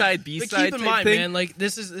 Like the A-side, But B-side keep in type mind, thing. man, like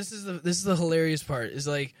this is the hilarious part is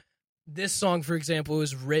like this song, for example,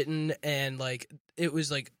 was written and like it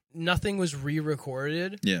was like nothing was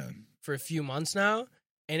re-recorded Yeah, for a few months now,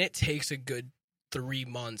 and it takes a good 3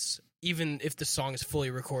 months, even if the song is fully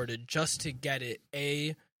recorded, just to get it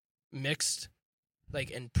mixed,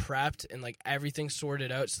 like and prepped and like everything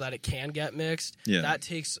sorted out so that it can get mixed. yeah, That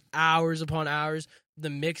takes hours upon hours. The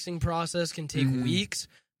mixing process can take Mhm. weeks.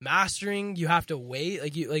 Mastering, you have to wait.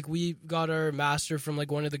 Like we got our master from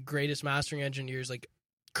like one of the greatest mastering engineers like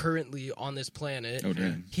currently on this planet. Oh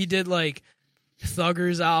damn! He did like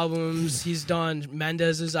Thugger's albums. He's done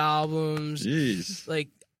Mendez's albums. Jeez. Like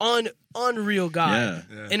unreal guy.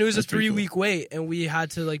 Yeah. And it was That's a pretty 3-week wait, and we had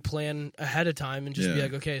to like plan ahead of time and just be Yeah.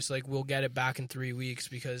 like, okay, so like we'll get it back in 3 weeks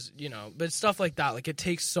because but stuff like that, like it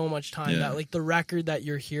takes so much time Yeah. that like the record that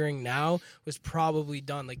you're hearing now was probably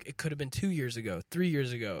done like it could have been 2 years ago, 3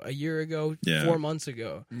 years ago, a year ago, Yeah. 4 months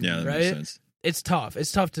ago. Yeah, that Right? makes sense. It's tough.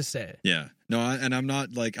 It's tough to say. Yeah. No, and I'm not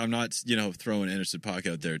throwing Anderson .Paak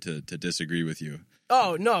out there to disagree with you.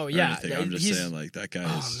 Oh no, Or yeah. anything. I'm just He's- saying like that guy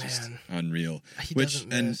Oh, is just man. unreal. he Which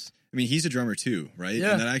doesn't and miss. I mean he's a drummer too, right?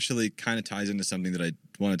 Yeah. And that actually kind of ties into something that I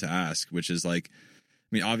wanted to ask, which is like,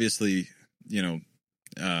 I mean, obviously,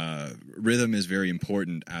 rhythm is very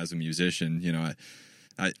important as a musician.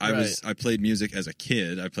 I played music as a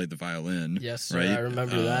kid. I played the violin. Yes, sir, right? I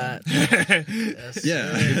remember that. Yes,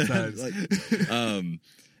 Yeah. sir. Like,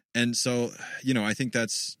 and so, I think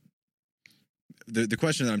that's the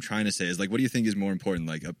question that I'm trying to say is like, what do you think is more important?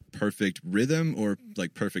 Like a perfect rhythm or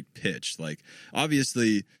like perfect pitch? Like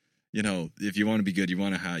obviously, if you want to be good, you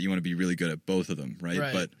want to be really good at both of them. Right.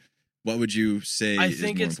 Right. But what would you say is more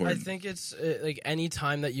important? I think it's like any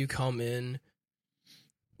time that you come in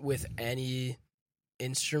with any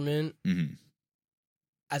instrument Mhm.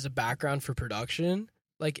 as a background for production,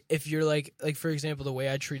 like if you're like for example, the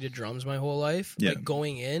way I treated drums my whole life, Yeah. like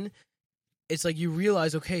going in, it's like you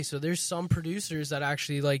realize, okay, so there's some producers that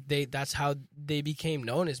actually like that's how they became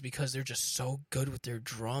known, is because they're just so good with their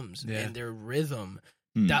drums Yeah. and their rhythm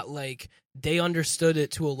Hmm. that like they understood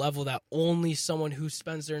it to a level that only someone who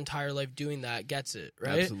spends their entire life doing that gets it,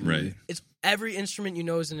 right? Absolutely. Right. It's every instrument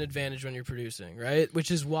is an advantage when you're producing, right?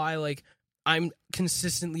 Which is why like I'm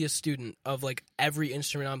consistently a student of like every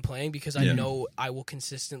instrument I'm playing, because I Yeah. know I will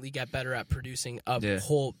consistently get better at producing a Yeah.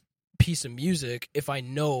 whole piece of music if I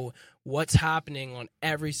know what's happening on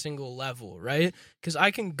every single level, right? Because I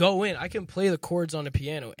can go in, I can play the chords on a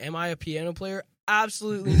piano. Am I a piano player?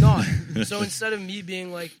 Absolutely not. So instead of me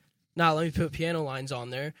being like, nah, let me put piano lines on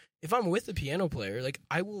there, if I'm with a piano player, like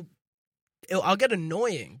I'll get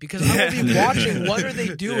annoying because I will be watching what are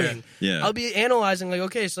they doing. Yeah. I'll be analyzing like,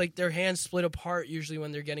 okay, so like their hands split apart usually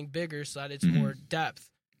when they're getting bigger so that it's Mhm. more depth.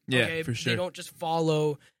 Yeah, Okay, for sure. They don't just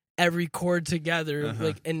follow every chord together Uh-huh.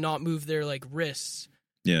 like and not move their like wrists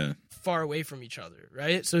Yeah. far away from each other,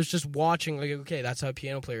 right? So it's just watching like, okay, that's how a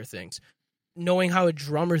piano player thinks. Knowing how a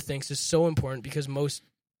drummer thinks is so important because most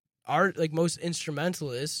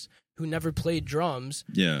instrumentalists who never played drums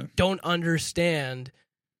Yeah. don't understand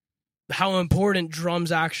how important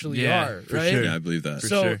drums actually are, right? Sure. Yeah, I believe that.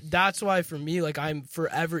 So that's why for me, like, I'm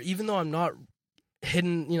forever, even though I'm not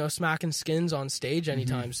hitting, smacking skins on stage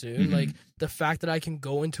anytime soon, Mhm. like, the fact that I can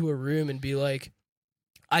go into a room and be like,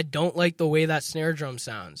 I don't like the way that snare drum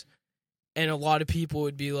sounds. And a lot of people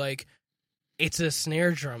would be like, it's a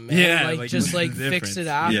snare drum, man. Yeah, like just what's like the fix it difference?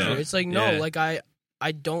 after. Yeah. It's like, no, Yeah. like I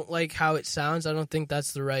don't like how it sounds. I don't think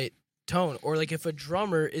that's the right tone. Or like if a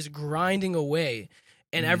drummer is grinding away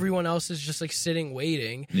and everyone else is just like sitting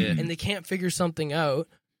waiting Yeah. and they can't figure something out.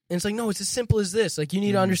 And it's like, no, it's as simple as this. Like, you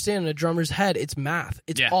need to understand in a drummer's head, it's math.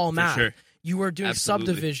 It's all for math. sure. You are doing Absolutely.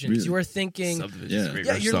 subdivisions. Really? You are thinking, Subdivisions,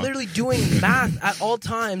 Yeah. you're literally doing math at all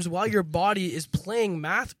times while your body is playing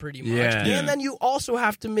math pretty much. Yeah. Yeah. And then you also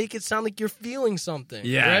have to make it sound like you're feeling something.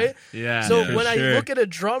 Yeah. Right? Yeah. So Yeah. when For I sure. look at a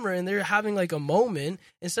drummer and they're having like a moment,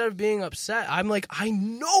 instead of being upset, I'm like, I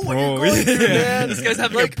know what Bro, you're going through, yeah. man. This guy's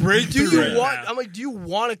having like, a breakthrough do you right want? now. I'm like, do you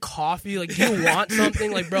want a coffee? Like, do you want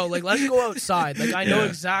something? Like, bro, like, let's go outside. Like, I know Yeah.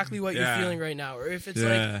 exactly what Yeah. you're feeling right now. Or if it's like,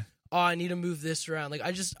 Yeah. oh, I need to move this around. Like,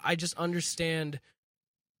 I just understand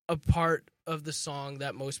a part of the song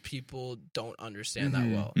that most people don't understand that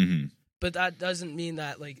well. hmm But that doesn't mean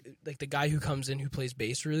that like the guy who comes in who plays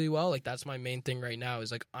bass really well, like that's my main thing right now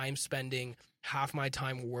is like I'm spending half my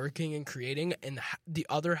time working and creating and the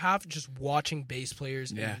other half just watching bass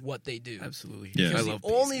players Yeah. and what they do. Absolutely. Yeah. I Because love the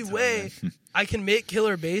bass only guitar, way man. I can make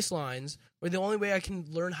killer bass lines, or the only way I can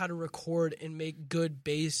learn how to record and make good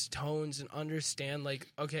bass tones and understand like,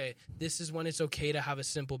 okay, this is when it's okay to have a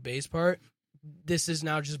simple bass part. This is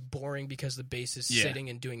now just boring because the bass is Yeah. sitting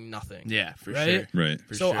and doing nothing. Yeah, for Right? sure. Right.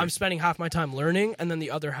 For So sure. I'm spending half my time learning and then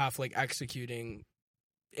the other half like executing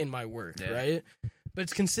in my work, Yeah. right? But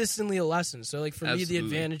it's consistently a lesson. So like for me the Absolutely.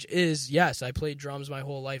 advantage is yes, I played drums my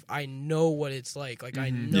whole life. I know what it's like. Like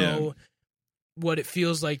I Mhm. know what it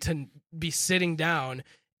feels like to be sitting down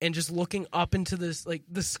and just looking up into this like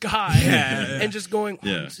the sky Yeah. and just going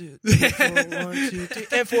Yeah. 1, 2, 3, 4, 1, 2,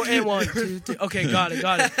 3, and 4 and 1, 2, 3. Okay, got it.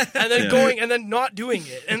 And then Yeah. going and then not doing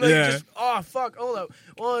it. And like Yeah. just fuck, hold up.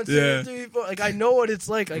 1, 2, Yeah. 3, 4. Like I know what it's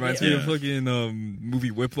like. Like Reminds Yeah. me of fucking movie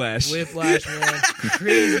Whiplash. Whiplash, man.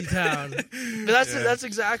 Crazy town. But that's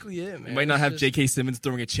exactly it, man. You might not It's have just- J.K. Simmons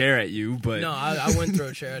throwing a chair at you, but No, I wouldn't throw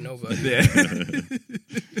a chair at nobody. yeah.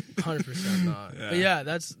 100% not. Yeah. But yeah,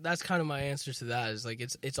 that's kind of my answer to that. Is like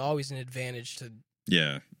it's always an advantage to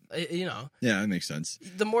Yeah. Yeah, That makes sense.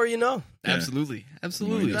 the more you know. Yeah. Absolutely,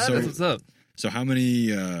 absolutely. So- That's what's up. So how many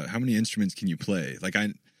instruments can you play? Like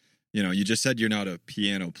you just said you're not a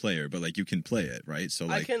piano player, but like you can play it, right? So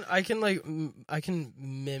like I can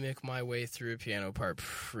mimic my way through a piano part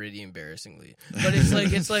pretty embarrassingly. But it's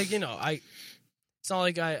like it's not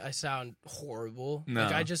like I sound horrible. No.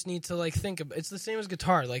 Like I just need to like think about. It's the same as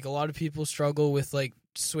guitar. Like a lot of people struggle with like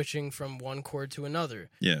switching from one chord to another.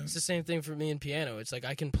 yeah. It's the same thing for me in piano. It's like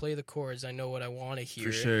I can play the chords. I know what I want to hear.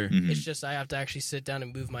 For sure. Mhm. It's just I have to actually sit down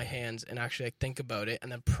and move my hands and actually like, think about it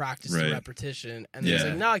and then practice the Right. repetition. And then it's Yeah.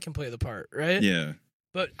 like now I can play the part, right? Yeah.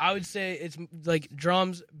 But I would say it's like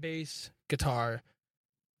drums, bass, guitar,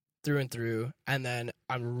 through and through. And then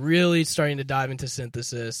I'm really starting to dive into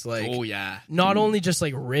synthesis. Like Oh yeah. not only just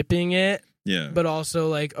like ripping it, Yeah. but also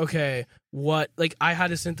like, okay, what, like I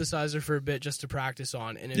had a synthesizer for a bit just to practice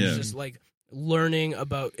on. And it was Yeah. just like learning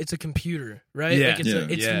about, it's a computer, right? Yeah. Like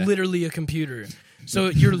it's Yeah. literally a computer. So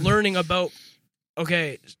you're learning about,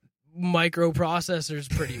 okay, microprocessors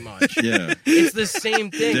pretty much. yeah. It's the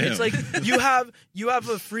same thing. Damn. It's like you have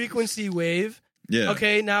a frequency wave. Yeah.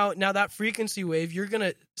 Okay, now that frequency wave, you're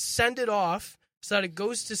gonna send it off so that it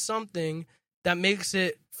goes to something that makes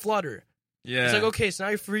it flutter. Yeah. It's like, okay, so now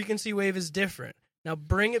your frequency wave is different. Now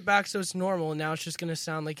bring it back so it's normal, and now it's just gonna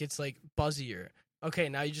sound like it's like buzzier. Okay,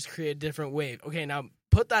 now you just create a different wave. Okay, now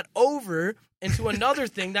put that over into another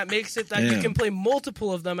thing that makes it that you Damn. can play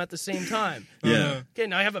multiple of them at the same time. Yeah. Okay,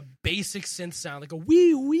 now I have a basic synth sound, like a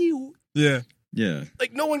wee wee. Yeah. Yeah.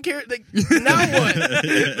 Like no one cares. Like now what? Now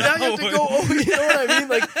you have to go. Oh, you know what I mean?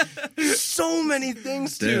 Like there's so many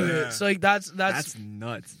things to Damn. it. So like that's That's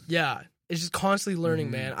nuts. yeah. It's just constantly learning,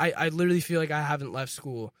 Mm-hmm. man. I literally feel like I haven't left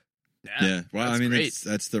school. Yeah. Well, That's I mean, great.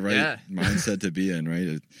 that's the right Yeah. mindset to be in,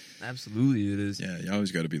 right? Absolutely, it is. Yeah. You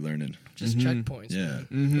always got to be learning. Just Mhm. checkpoints. Yeah.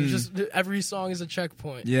 Man. Mhm. It's just every song is a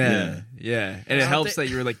checkpoint. Yeah, yeah, and it Out helps there-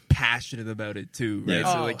 that you're like passionate about it too, right?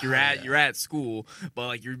 Yeah. So Oh, like you're at school, but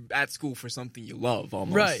like you're at school for something you love,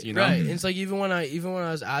 almost. Right, You know? right. And it's like even when I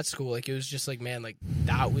was at school, like it was just like, man, like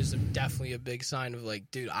that was definitely a big sign of like,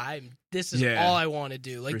 dude, I'm this is Yeah. all I want to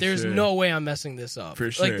do. Like, For there's sure. no way I'm messing this up. For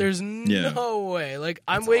Like, sure. there's no way. Like,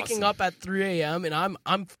 I'm That's waking awesome. up at 3 a.m. and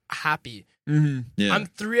I'm happy. Mm-hmm. Yeah. I'm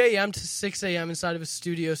 3 a.m. to 6 a.m. inside of a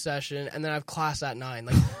studio session, and then I have class at 9.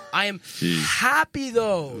 Like, I am Jeez. happy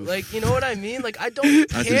though. Like, you know what I mean? Like, I don't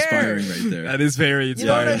That's care. inspiring right there. That is very You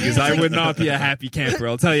know what I inspiring mean? because I It's would like- not be a happy camper.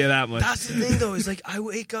 I'll tell you that much. That's the thing though. Is like I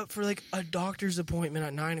wake up for like a doctor's appointment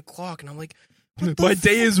at 9 o'clock, and I'm like, what the My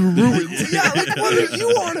day is ruined. yeah, like what are you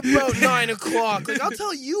on about 9 o'clock? Like I'll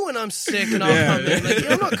tell you when I'm sick and I'll Yeah. come in. Like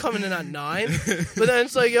I'm not coming in at 9. But then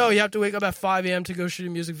it's like, yo, you have to wake up at 5 a.m. to go shoot a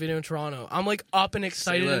music video in Toronto. I'm like up and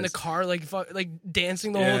excited in the less. car, like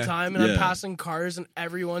dancing the whole Yeah. time, and I'm Yeah. passing cars, and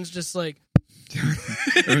everyone's just like,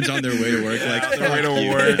 Everyone's on their way to work. Like, On their way to fuck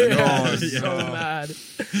you. work. yeah, Oh, so yeah. mad.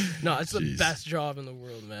 No, it's the Jeez. best job in the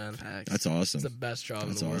world, man. That's awesome. It's the best job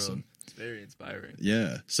That's in the awesome. world. It's very inspiring.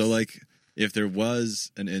 Yeah. So like, if there was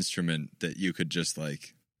an instrument that you could just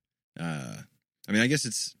like, I mean, I guess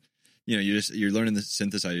it's, you know, you're learning the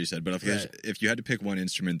synthesizer, you said, but if you had to pick one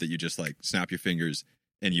instrument that you just like snap your fingers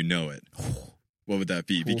and you know it, what would that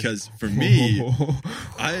be? Because for me,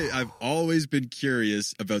 I've always been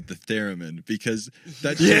curious about the theremin because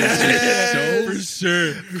that shit is just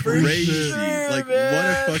so crazy. Like, what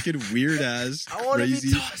man. a fucking weird ass I want to be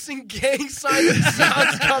crazy. tossing gang sign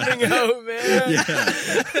sounds coming out, man.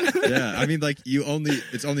 Yeah. I mean, like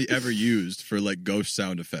it's only ever used for like ghost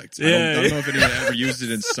sound effects. I Yeah. don't know if anyone ever used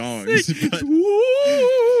it in songs,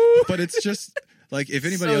 but it's just like if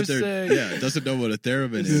anybody So out there, sick. doesn't know what a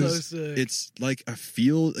theremin It's is, so sick. it's like a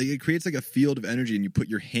field. Like, it creates like a field of energy, and you put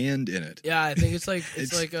your hand in it. Yeah, I think it's like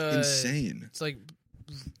insane. It's like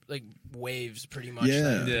waves, pretty much.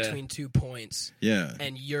 Yeah. like, Yeah. between 2 points, Yeah,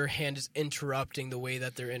 and your hand is interrupting the way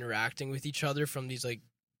that they're interacting with each other from these like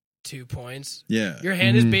 2 points. yeah, Your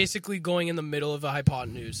hand is Mhm. basically going in the middle of a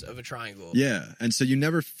hypotenuse of a triangle. yeah. And so you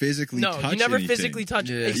never physically No, touch you never anything. physically touch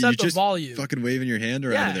Yeah. it You except the just volume. fucking waving your hand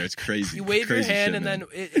around in Yeah. there. It's crazy. You wave your Crazy hand, shit, and man.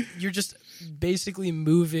 then you're just basically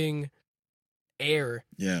moving air,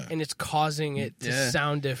 yeah, and it's causing it to Yeah.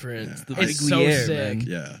 sound different. Yeah. The It's big so air, sick. man.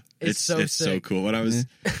 yeah. It's so sick. cool. When I was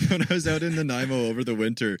when I was out in Nanaimo over the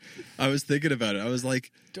winter, I was thinking about it. I was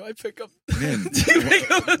like, Do I pick up? man,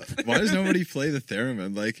 why does nobody play the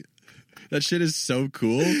theremin? Like, that shit is so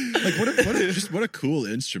cool. Like, what a cool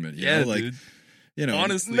instrument. You know? Like, dude. you know,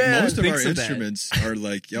 Honestly, Man, most of our thinks of that. instruments are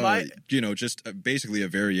like, My- just basically a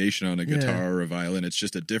variation on a guitar or a violin. It's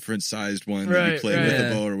just a different sized one that you Right, play right. with Yeah.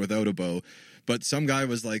 a bow or without a bow. But some guy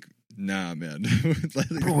was like, nah, man. Like,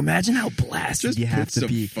 Bro, imagine how blasted just you have put to some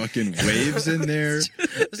be. fucking waves in there.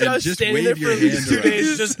 This guy was just standing there wave for your at least hand 2 around.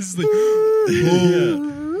 days, just Just like,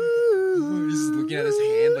 Yeah. he's looking at his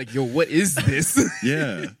hand like, yo, what is this?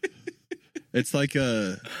 Yeah. It's like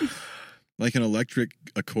an electric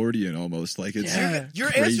accordion almost. Like, it's Your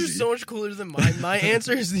crazy. answer is so much cooler than mine. My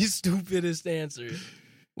answer is the stupidest answer.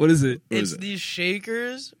 What is it? What It's is it? these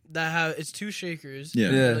shakers that have. It's 2 shakers.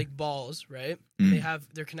 Yeah. Yeah. Like balls, right? Mm.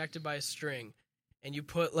 They're connected by a string, and you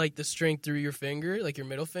put like the string through your finger, like your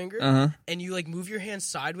middle finger, Uh-huh. and you like move your hand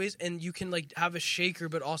sideways, and you can like have a shaker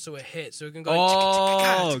but also a hit, so it can go.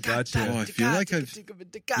 Oh, Like, gotcha. Oh, I feel like I've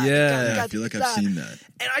Yeah. I feel like I've seen that.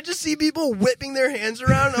 And I just see people whipping their hands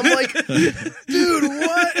around. And I'm like, dude,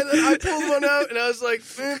 what? And then I pulled one out, and I was like,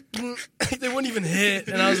 they wouldn't even hit.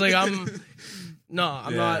 And I was like, I'm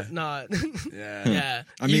Yeah. not. Yeah. Yeah,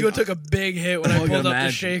 I mean, Ego took a big hit when I I can pulled up the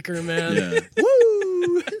imagine. shaker, man. Yeah.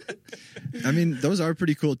 Woo! I mean, those are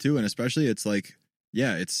pretty cool too, and especially it's like,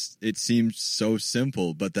 yeah, it seems so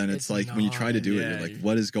simple, but then it's It's like when you try to not, do it, yeah. you're like,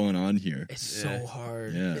 what is going on here? It's so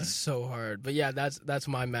hard. Yeah. It's so hard. But yeah, that's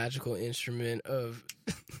my magical instrument of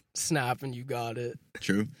snap, and you got it.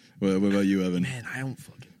 True. What about you, Evan? Man, I don't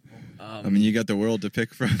fucking know. I mean, you got the world to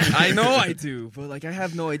pick from. I know I do, but like I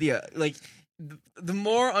have no idea. Like the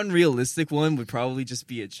more unrealistic one would probably just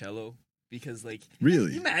be a cello because like can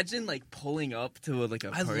Really? you imagine like pulling up to like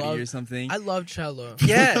a I party love- or something. I love cello.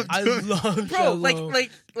 yeah, I love bro, cello.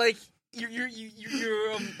 like you're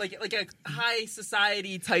like a high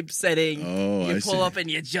society type setting. Oh, you I pull see. up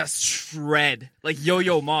and you just shred like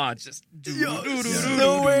Yo-Yo Ma, just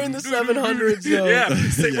nowhere in the 700s though. Yeah,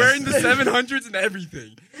 Yeah. we're in the 700s and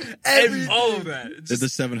everything. Everything. All of that. Did the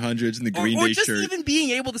 700s and the Green or Day just shirt. even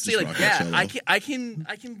being able to say Just like, rock the yeah, cello. I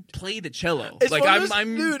can play the cello. It's like one of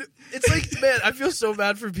I'm those- dude. It's like, man, I feel so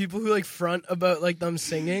bad for people who like front about like them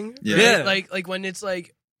singing. Yeah. right? Yeah. Like when it's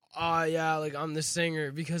like, yeah, like I'm the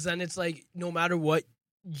singer, because then it's like no matter what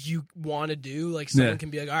you want to do, like someone Yeah. can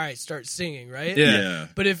be like, all right, start singing, right? Yeah. Yeah.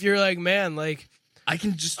 But if you're like, man, like I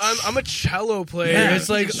can just. I'm a cello player. Yeah, It's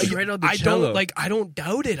like straight out the I cello. don't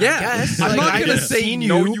doubt it. Yeah. I guess I'm Like, not I gonna haven't say seen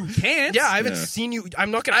no. you. You can't. Yeah, I haven't seen you. I'm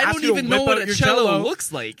not gonna. I ask don't you to even whip know what out a your cello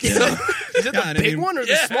looks like. Yeah. So, Is it the and I big mean- one or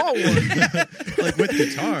the small one? Like with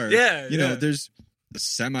guitar, Yeah, you know, yeah. there's a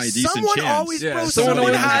semi-decent Someone chance. always, Yeah, bro. someone Someone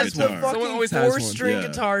always has has the a guitar. fucking Someone always has one. 4-string Yeah.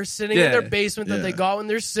 guitar sitting Yeah. in their basement that Yeah. they got when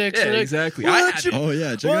they're 6. Yeah, and like, exactly. Why I don't you, Oh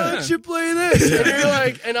yeah, check why it out. don't you play this? And you're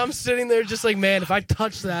like, and I'm sitting there just like, man, if I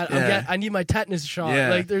touch that, Yeah. I need my tetanus shot.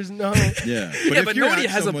 Yeah. Like, there's no. Yeah, Yeah, if but you're nobody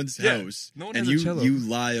at has a- someone's yeah, house no one and has a cello. you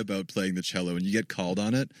lie about playing the cello and you get called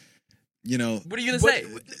on it, you know, What are you gonna What- say?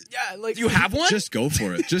 Yeah, like Do you have one? just go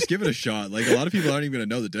for it. Just give it a shot. Like a lot of people aren't even gonna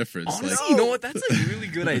know the difference. Honestly, Like, you know what? That's a really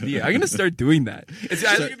good idea. I'm gonna start doing that. It's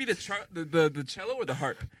either gonna be the cello or the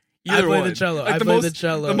harp. I Either play one. the cello. Like I the play most, the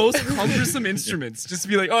cello. The most cumbersome instruments. Just to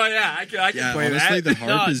be like, oh yeah, I can yeah, play honestly, that. the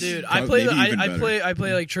harp No, is dude, prob- I play. maybe even I better.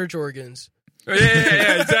 play like church organs. Oh,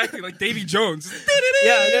 yeah, exactly. Like Davy Jones.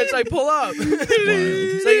 Yeah, and it's like pull up. Wild.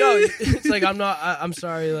 It's like, oh, it's like I'm not. I'm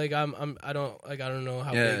sorry. Like I don't know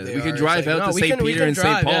how Yeah, big they we are. could It's drive like, out no, to we St. can- we Peter can and St.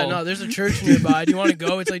 drive. Yeah, Paul. no, there's a church nearby. Do you want to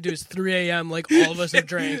go? It's like, dude, it's 3 a.m. Like all of us have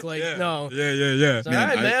drank. Like no. Yeah. It's all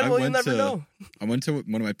right, I- man. I Well, you went never to- know. I went to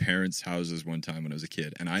one of my parents' houses one time when I was a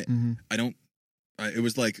kid, and it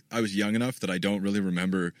was like I was young enough that I don't really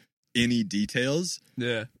remember any details.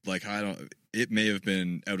 Yeah. Like it may have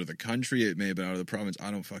been out of the country, it may have been out of the province.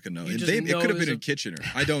 I don't fucking know. You It just know could have there's been in a- Kitchener.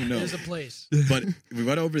 I don't know. There's a place. But we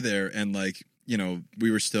went over there, and like, you know,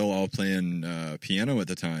 we were still all playing piano at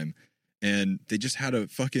the time, and they just had a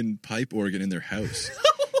fucking pipe organ in their house.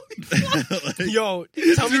 Like, Yo,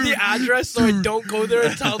 tell me the address so I don't go there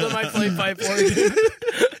and tell them I play pipe organ.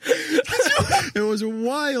 it was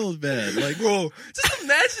wild, man. Like, Bro, just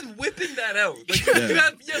imagine whipping that out. Like Yeah. you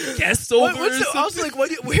have guests over. What's the, I was like,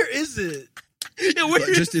 where is it? Yeah, where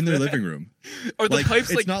is just in their living room. Or the Like, pipes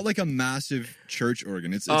it's like not like a massive church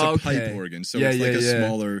organ. It's Oh, a pipe okay. organ, so Yeah, it's like yeah, a yeah.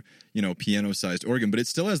 smaller, you know, piano-sized organ, but it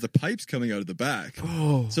still has the pipes coming out of the back.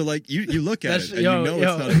 Oh. So like you look at That's- it and yo, you know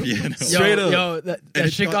yo. it's not a piano. Straight up. Yo, that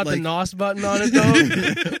it's shit not got the like- NOS button on it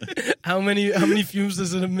though. How many fumes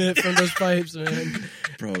does it emit from those pipes, man?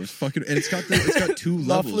 Bro, it's fucking, and it's got two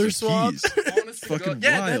levels Muffler of swap. keys. Honest to Fucking God.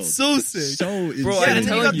 Yeah, wild. that's so sick. So insane. Bro, Yeah, I'm and then you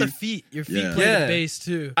telling got you. the feet. Your feet Yeah. play Yeah. the bass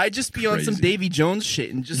too. I'd just be on some Crazy. Davy Jones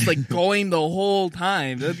shit and just like going the whole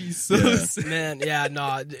time. That'd be so Yeah. sick. Man, yeah,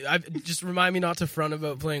 no. Just remind me not to front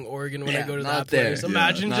about playing organ when I Yeah, go to not that there. place. Yeah,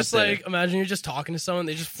 Imagine not just there. like imagine you're just talking to someone,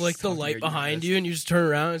 they just flick the Fucking light argument, behind yes. you, and you just turn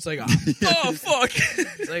around. It's like, Oh fuck!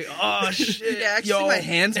 it's like, oh shit. Yeah, actually, Yo, my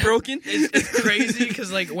hand's broken. it's crazy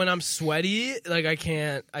because like when I'm sweaty, like I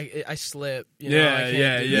can't, I slip. You know, Yeah, I can't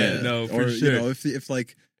yeah, do yeah. that. No, for or sure. you know, if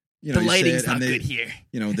like, you know, The you say lighting's it not and they, good here.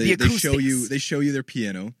 you know, The they show acoustics. you their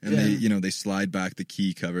piano, and Yeah. they, you know, they slide back the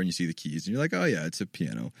key cover, and you see the keys, and you're like, oh yeah, it's a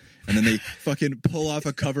piano, and then they fucking pull off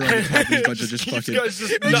a cover on the top, and a bunch of just Keeps fucking going, it's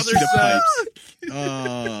just you another see the set. pipes.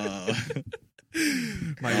 Oh.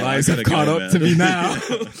 My Oh, lies I have gotta caught go, up man. to me now.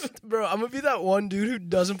 Bro, I'm gonna be that one dude who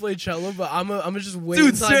doesn't play cello, but I'm gonna just wait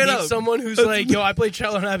Dude, until I straight meet up. someone who's like, yo, I play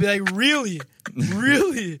cello, and I'd be like, really?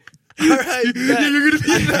 Really? All right, bet. You're gonna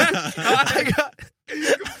be that. I got.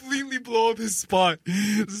 Completely blow up his spot.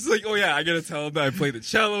 It's just like, oh yeah, I gotta tell him that I play the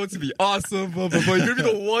cello. It's gonna be awesome. Blah, blah, blah. You're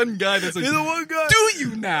gonna be the one guy that's like, You're the one guy. do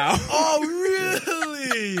you now? Oh,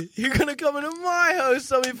 really? You're gonna come into my house,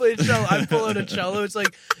 tell me play cello. I pull out a cello. It's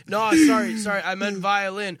like, no, sorry, I meant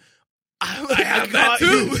violin. I have got that too.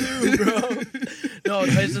 you too, bro. No,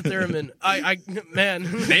 it's a theremin.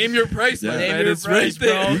 Man, Name your price, my Yeah. man. Name your It's price, right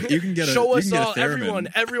there. bro. You can get a Show you us can get a all,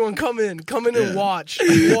 theremin. everyone, come in and Yeah. watch,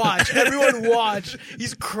 everyone watch.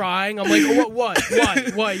 He's crying. I'm like, what? You're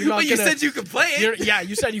not Well, you gonna. said you could play it. Yeah,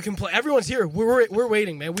 you said you can play. Everyone's here. We're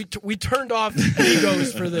waiting, man. We turned off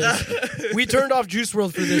Egos for this. We turned off Juice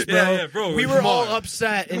World for this, bro. Yeah, bro, We were come all on.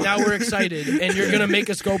 upset, and now we're excited. And you're gonna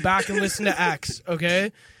make us go back and listen to X,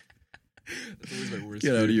 okay?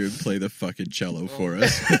 Get out of here and play the fucking cello for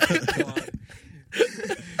us.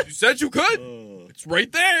 You said you could. It's right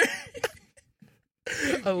there.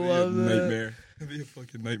 I love that. Nightmare. That'd be a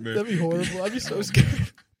fucking nightmare. That'd be horrible. I'd be so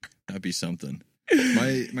scared. That'd be something.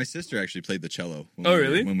 My sister actually played the cello. Oh,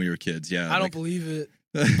 really? When we were kids, yeah. I don't believe it.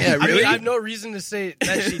 Yeah, I really. mean, I have no reason to say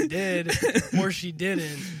that she did or she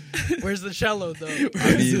didn't. Where's the cello, though?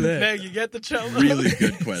 I mean, Meg, you get the cello? really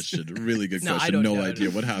good question. Really good No, I question. don't No doubt idea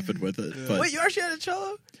it. what happened with it. But Wait, you actually had a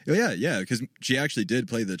cello? oh, yeah, because she actually did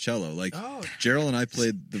play the cello. Like Oh. Gerald and I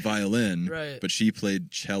played the violin, Right. but she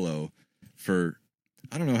played cello for.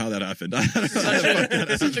 I don't know how that happened. I don't know how the fuck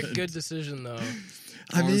that Such a happened. good decision, though.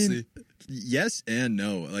 I mean, Honestly. yes and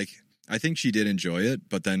no. Like I think she did enjoy it,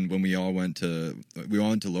 but then when we all went to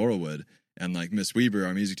Laurelwood, And like Miss Weber,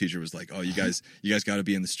 our music teacher, was like, "Oh, you guys got to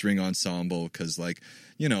be in the string ensemble because, like,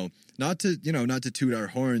 not to toot our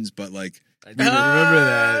horns, but like I remember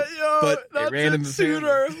that. But it ran in the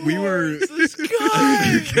family. We were,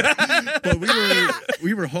 but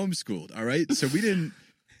we were homeschooled. All right, so we didn't,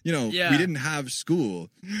 we didn't have school.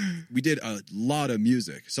 We did a lot of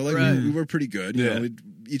music, so like we were pretty good. You know,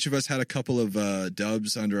 each of us had a couple of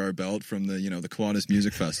dubs under our belt from the the Kiwanis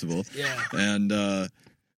Music Festival. And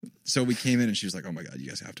so we came in and she was like, "Oh my God, you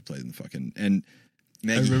guys have to play in the fucking..." And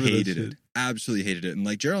Maggie hated it. Absolutely hated it. And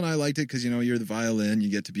like Gerald and I liked it because, you're the violin, you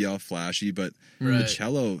get to be all flashy, but the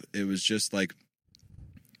cello, it was just like,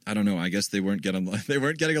 I don't know, I guess they weren't getting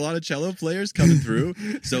a lot of cello players coming through.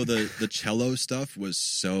 So the cello stuff was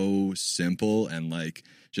so simple and like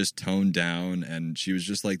just toned down, and she was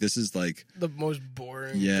just like, this is like the most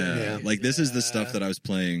boring thing. Like this is the stuff that I was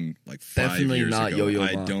playing like 5 years not ago. Yo-Yo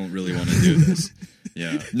I Ma. don't really want to do this.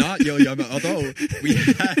 Yeah, not Yo-Yo Ma, although we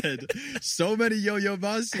had so many Yo-Yo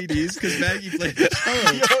Ma CDs because Maggie played the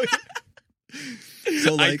cello.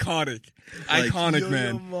 So like iconic,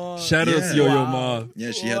 man. Shout out to Yo-Yo Ma.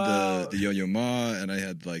 Yeah, she had the Yo-Yo Ma, and I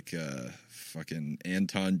had like fucking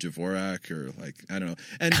Anton Dvorak, or like, I don't know.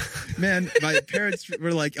 And man, my parents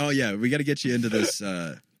were like, "Oh yeah, we got to get you into this.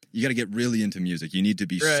 You got to get really into music. You need to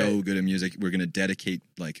be so good at music. We're gonna dedicate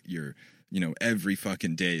like your, every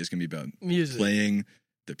fucking day is gonna be about music, playing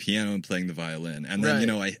the piano and playing the violin." And then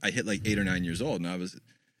I hit like 8 or 9 years old, and I was,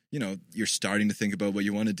 you're starting to think about what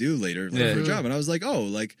you want to do later for a job, and I was like, oh,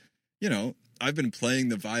 like, I've been playing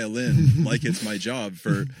the violin like it's my job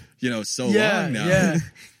for so long now. Yeah.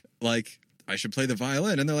 Like, I should play the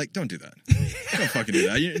violin. And they're like, don't do that. Don't fucking do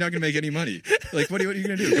that. You're not going to make any money. Like, what are you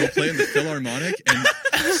going to do? Go play in the Philharmonic and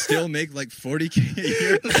still make like $40K a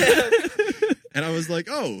year? And I was like,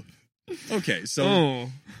 oh, okay. So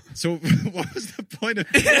what was the point of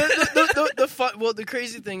the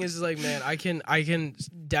crazy thing is like, man, I can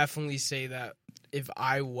definitely say that if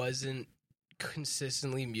I wasn't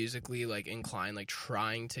consistently musically like inclined, like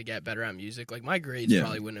trying to get better at music, like my grades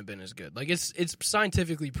probably wouldn't have been as good. Like it's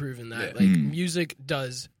scientifically proven that like music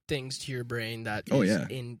does things to your brain that is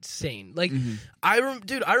insane. Like I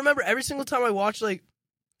remember every single time I watched, like,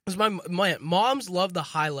 because my moms love the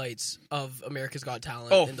highlights of America's Got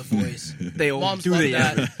Talent and The Voice. Moms love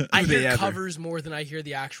that. I hear covers more than I hear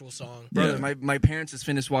the actual song. Brother, my parents just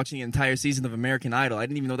finished watching the entire season of American Idol. I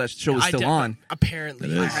didn't even know that show was still on.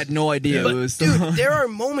 Apparently. I had no idea it was still on. There are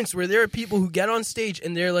moments where there are people who get on stage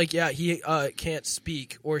and they're like, he can't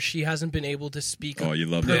speak, or she hasn't been able to speak you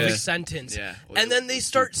love a perfect that. sentence. Yeah. And then they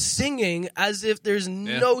start singing as if there's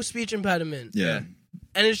no speech impediment. Yeah.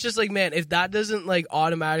 And it's just like, man, if that doesn't like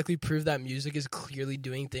automatically prove that music is clearly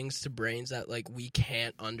doing things to brains that like we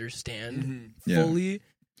can't understand fully,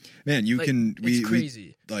 man, you can. It's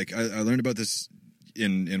crazy. I learned about this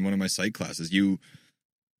in one of my psych classes.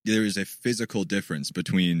 There is a physical difference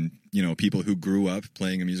between people who grew up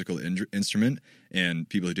playing a musical instrument and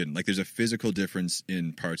people who didn't. Like, there's a physical difference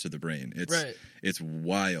in parts of the brain. It's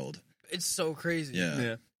wild. It's so crazy.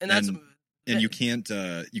 Yeah. And that's. And you can't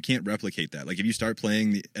replicate that. Like, if you start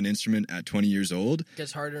playing an instrument at 20 years old, it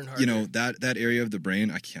gets harder and harder. That area of the brain,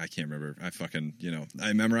 I can't remember. I fucking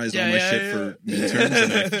I memorized all my shit for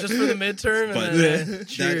midterms, and just for the midterm. But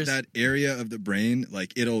that area of the brain,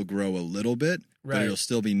 like, it'll grow a little bit, but it'll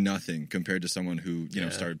still be nothing compared to someone who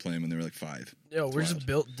started playing when they were like 5. Yo, we're just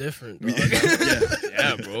built different.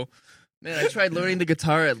 Yeah, bro. Man, I tried learning the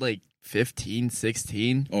guitar at like 15,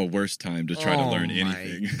 16. Oh, worst time to try to learn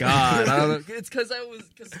anything. My God, I don't know. It's because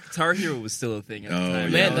Guitar Hero was still a thing at the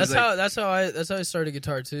time. Man, that's how I started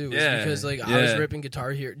guitar too. Because like I was ripping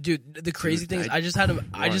Guitar Hero, dude. The crazy thing is, I just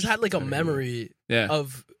had like a memory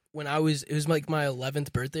of when it was like my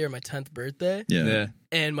 11th birthday or my 10th birthday. Yeah.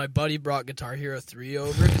 And my buddy brought Guitar Hero 3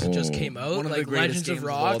 over because it just came out. One of like the greatest Legends of games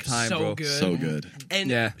Rock, of all time, so bro. good. So good.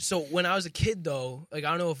 And so when I was a kid though, like I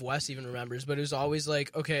don't know if Wes even remembers, but it was always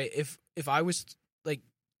like, okay, if I was like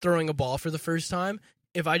throwing a ball for the first time,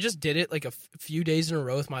 if I just did it like a few days in a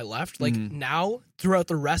row with my left, like now throughout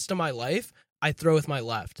the rest of my life, I throw with my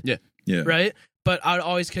left. Yeah. Right? But I'd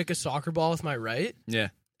always kick a soccer ball with my right. Yeah.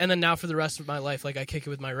 And then now for the rest of my life, like I kick it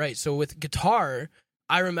with my right. So with guitar,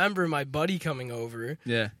 I remember my buddy coming over.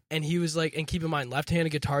 Yeah. And he was like, and keep in mind, left-handed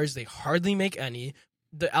guitars, they hardly make any.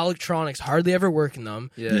 The electronics hardly ever work in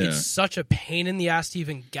them. Yeah. It's such a pain in the ass to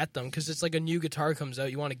even get them because it's like a new guitar comes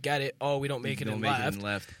out. You want to get it. Oh, we don't make it in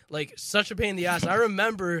left. Like, such a pain in the ass. I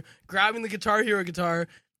remember grabbing the Guitar Hero guitar,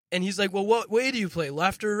 and he's like, well, what way do you play,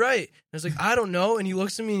 left or right? And I was like, I don't know. And he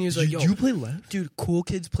looks at me and he's like, yo, you play left? Dude, cool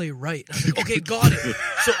kids play right. And I was like, okay, got it.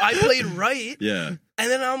 So I played right. Yeah. And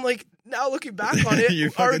then I'm like, now looking back on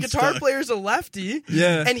it, our guitar player's a lefty.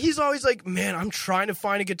 Yeah. And he's always like, man, I'm trying to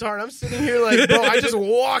find a guitar. And I'm sitting here like, bro, I just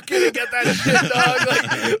walk in and get that shit, dog. Like,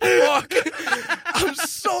 walk. I'm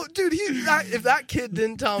so, dude, if that kid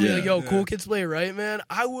didn't tell me, like, yo, cool kids play right, man,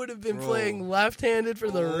 I would have been playing left-handed for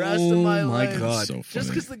the rest of my life. Oh, my God. So just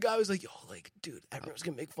because the guy was like, yo, like, dude, everyone's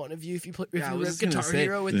going to make fun of you if you rip Guitar say,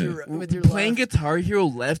 Hero with your playing left. Guitar Hero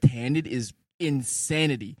left-handed is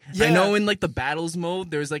insanity. Yeah. I know in like the battles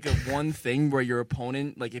mode, there's like a one thing where your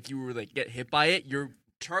opponent, like if you were like get hit by it, your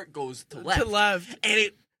chart goes to left. And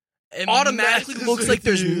it automatically looks like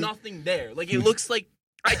there's nothing there. Like it looks like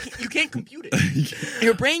you can't compute it.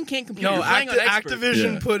 Your brain can't compute it. No,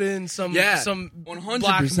 Activision put in some 100%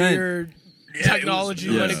 Black Mirror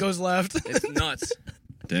technology when it goes left. It's nuts.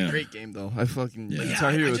 Damn. Great game though. I fucking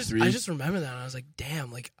Guitar Hero 3. I just remember that and I was like,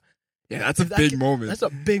 damn, like yeah, that's a big moment. That's a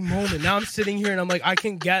big moment. Now I'm sitting here and I'm like, I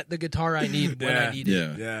can get the guitar I need when I need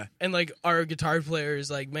it. Yeah. And like our guitar player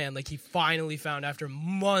is like, man, like he finally found after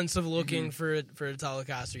months of looking for a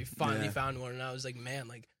Telecaster, he finally found one. And I was like, man,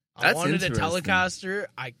 like I wanted a Telecaster.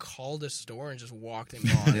 I called a store and just walked him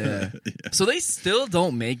on. Yeah. So they still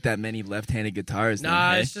don't make that many left-handed guitars.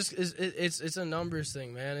 Nah, then, it's just it's a numbers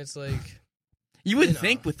thing, man. It's like. You would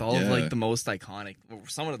think with all of like the most iconic, or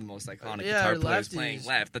some of the most iconic guitar players playing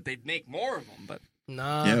left, that they'd make more of them, but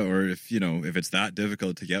nah. Yeah, or if if it's that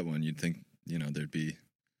difficult to get one, you'd think there'd be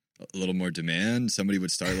a little more demand. Somebody would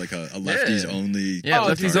start like a lefties only. Yeah,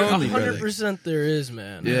 lefties only. 100% there is,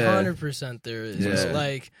 man. Yeah. 100% there is. Yeah. So,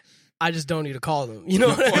 like, I just don't need to call them. You know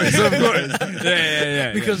what I mean? Of course.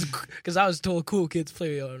 Yeah. Because I was told cool kids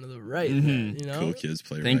play on the right. Man, you know, Cool kids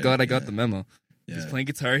play. Thank right. God I got the memo. Just playing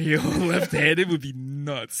Guitar Hero left-handed would be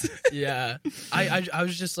nuts. Yeah, I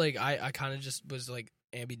was just like I kind of just was like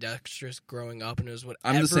ambidextrous growing up, and it was whatever.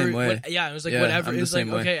 I'm the same way. It was like whatever. It was like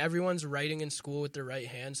okay, everyone's writing in school with their right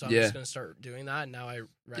hand, so I'm just gonna start doing that. And now I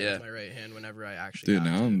write with my right hand whenever I actually. Dude,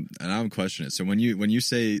 I'm questioning it. So when you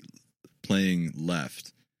say playing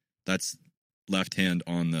left, that's left hand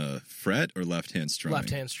on the fret or left hand strumming? Left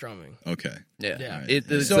hand strumming. Okay. Yeah. Right.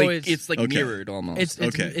 It's like okay. mirrored almost. It's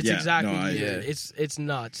exactly. No, it's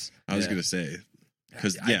nuts. I was gonna say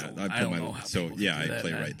because I put my I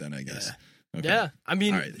play man. right then I guess. Okay. Yeah, I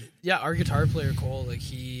mean, right. Our guitar player Cole, like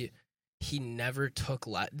he never took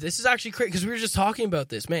left. This is actually crazy because we were just talking about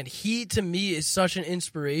this, man. He to me is such an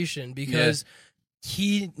inspiration because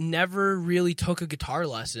he never really took a guitar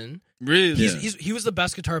lesson. Really, he was the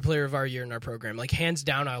best guitar player of our year in our program, like hands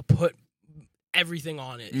down. I'll put everything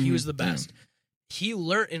on it. He was the best. He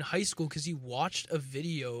learned in high school because he watched a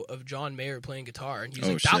video of John Mayer playing guitar, and he was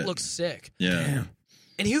like, "That looks sick." Yeah. Damn.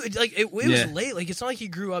 And he like it was late. Like it's not like he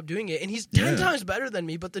grew up doing it, and he's 10 times better than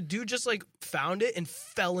me. But the dude just like found it and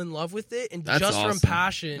fell in love with it, and That's just awesome. from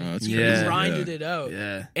passion, grinded it out.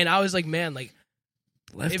 Yeah. And I was like, man, like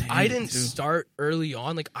if I didn't too. start early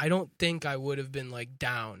on, like I don't think I would have been like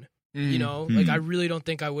down. You know, Mm. like I really don't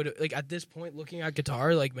think I would have. Like at this point, looking at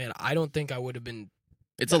guitar, like man, I don't think I would have been.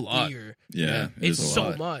 It's a lot. Eager. Yeah. It's is a so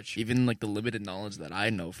lot. much. Even like the limited knowledge that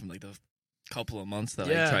I know from like the couple of months that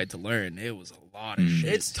I tried to learn, it was a lot of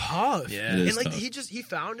shit. It's tough. Yeah. It And is like tough. he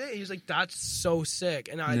found it. And he was like, "That's so sick."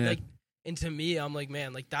 And I like, and to me, I'm like,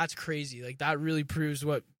 man, like that's crazy. Like that really proves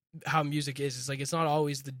how music is. It's like it's not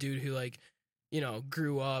always the dude who like,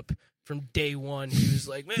 grew up from day one. He was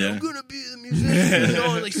like, man, I'm gonna be the musician,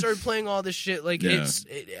 and like started playing all this shit. Like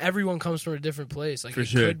everyone comes from a different place. Like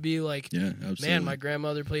could be like, absolutely. man, my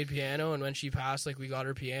grandmother played piano, and when she passed, like we got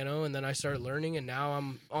her piano, and then I started learning, and now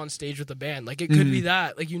I'm on stage with the band. Like it could be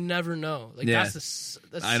that. Like you never know. Like that's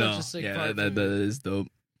such a sick part. That is dope.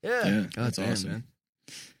 Yeah, that's damn, awesome. Man.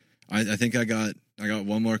 I think I got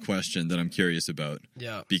one more question that I'm curious about.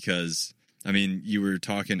 Yeah, because I mean, you were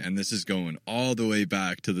talking, and this is going all the way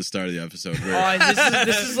back to the start of the episode. Where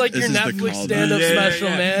this is like your Netflix stand-up special,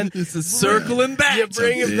 man. This is circling back. Yeah,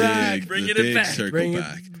 bring it back. Bringing it back. Circle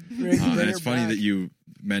back. And it's funny that you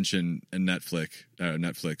mentioned a Netflix.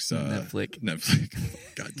 Netflix.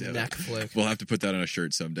 God damn it. Netflix. We'll have to put that on a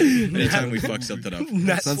shirt someday. Anytime we fuck something up.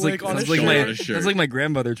 Sounds like my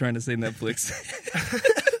grandmother trying to say Netflix.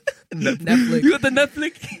 Netflix. You got the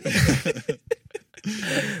Netflix?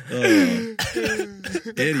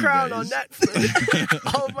 The Crown on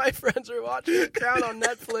Netflix. All of my friends are watching The Crown on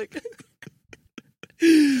Netflix.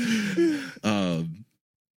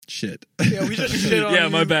 Shit. Yeah, we just shit on you.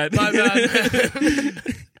 My bad. My bad.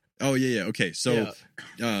 Oh yeah. Okay, so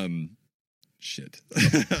shit.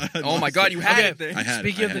 Oh my God, you had it there. I had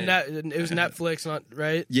Speaking of it. it was Netflix, not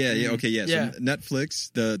right? Yeah. Okay. Yeah. Yeah. So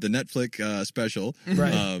Netflix, the Netflix special.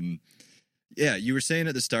 Right. Yeah, you were saying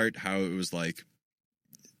at the start how it was like,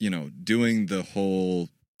 doing the whole,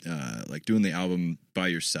 like doing the album by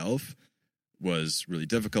yourself was really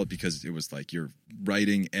difficult because it was like you're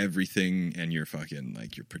writing everything and you're fucking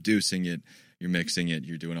like you're producing it, you're mixing it,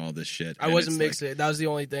 you're doing all this shit. I wasn't mixing it. That was the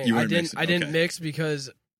only thing. I didn't mix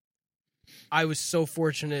because I was so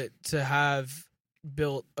fortunate to have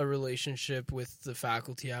built a relationship with the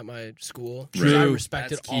faculty at my school. Right. I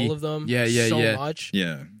respected all of them so much.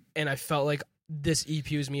 Yeah. And I felt like this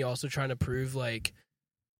EP was me also trying to prove like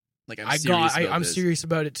I'm serious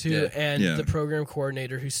about it too. Yeah. And Yeah. the program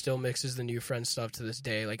coordinator who still mixes the New Friends stuff to this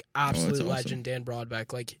day, like absolute awesome. legend, Dan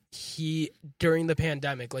Broadbeck. Like he during the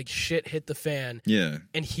pandemic, like shit hit the fan. Yeah.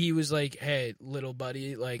 And he was like, "Hey, little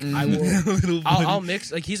buddy, like Mm. I will, Little buddy. I'll mix."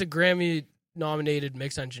 Like he's a Grammy nominated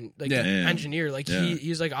mix engineer. Like Yeah.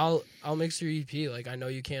 he's like, "I'll mix your EP. Like I know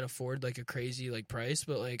you can't afford like a crazy like price,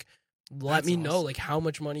 but like let That's me know awesome. like how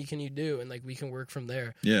much money can you do, and like we can work from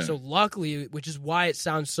there." Yeah. So luckily, which is why it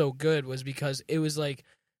sounds so good, was because it was like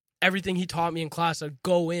everything he taught me in class. I'd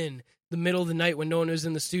go in the middle of the night when no one was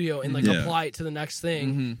in the studio and like Yeah. apply it to the next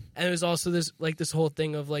thing. Mhm. And it was also this whole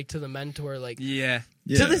thing of like to the mentor, like Yeah.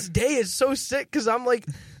 to this day it's so sick because I'm like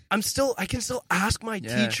I can still ask my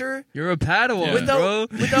Yeah. teacher You're a Padawan, Yeah. bro.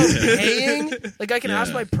 without paying. Like I can ask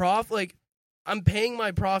Yeah. my prof, like I'm paying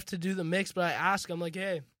my prof to do the mix, but I ask him like,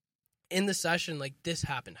 "Hey, in the session, like this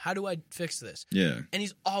happened. How do I fix this?" Yeah. And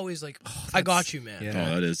he's always like, "I got you, man."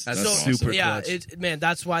 Yeah. Oh, that's That's awesome. super Yeah, clutch. man,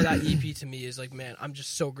 that's why that EP to me is like, man, I'm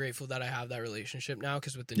just so grateful that I have that relationship now,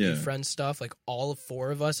 because with the New Yeah. Friends stuff, like all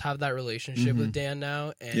 4 of us have that relationship with Dan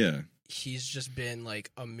now, and Yeah. he's just been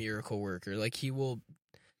like a miracle worker. Like he will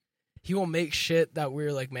make shit that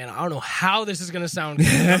we're like, man, I don't know how this is gonna sound good.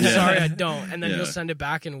 I'm Yeah. sorry, I don't. And then Yeah. he'll send it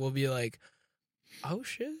back, and we'll be like, "Oh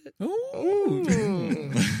shit." Ooh.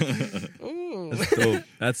 Ooh. That's dope.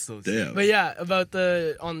 That's so sick. Damn. But yeah, about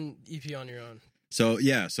the on EP on your own. So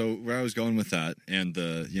where I was going with that, and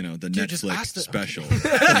the Dude, just Netflix ask the- special.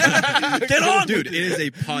 Get on, dude! It is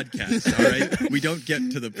a podcast. All right, we don't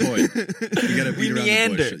get to the point. We gotta beat around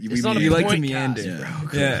meander. the bush. It's not a We like to point meander.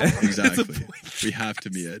 cast, Yeah. Yeah. Exactly. We have to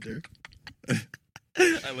meander.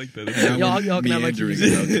 I like that. Now Y'all we're can have my meandering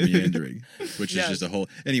keys. about the meandering, which Yes. is just a whole.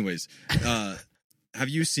 Anyways, have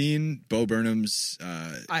you seen Bo Burnham's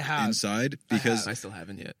I have. Inside? Because I still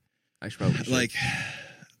haven't yet. I should probably should. like,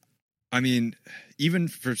 I mean, even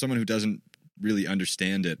for someone who doesn't really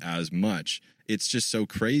understand it as much, it's just so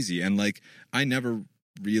crazy. And like, I never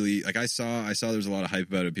really like. I saw there was a lot of hype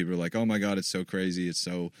about it. People were like, "Oh my god, it's so crazy! It's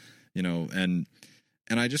so," and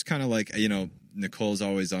I just kind of like, Nicole's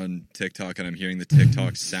always on TikTok, and I'm hearing the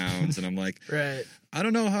TikTok sounds, and I'm like, Right. I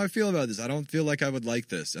don't know how I feel about this. I don't feel like I would like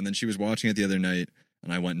this. And then she was watching it the other night,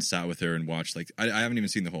 and I went and sat with her and watched, like, I haven't even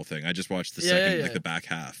seen the whole thing. I just watched the second, like, the back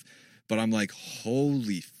half. But I'm like,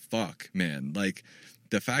 holy fuck, man. Like,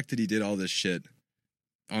 the fact that he did all this shit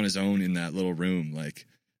on his own in that little room, like,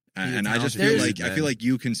 and I just feel like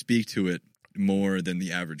you can speak to it more than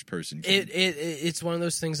the average person can. It's one of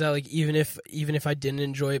those things that, like, even if I didn't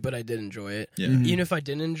enjoy it, but I did enjoy it. Yeah. Mhm. Even if I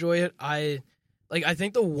didn't enjoy it, I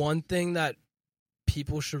think the one thing that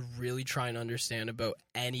people should really try and understand about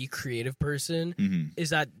any creative person Mm-hmm. is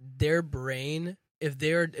that their brain, if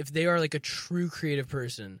they are like a true creative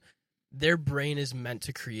person, their brain is meant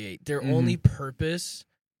to create. Their only purpose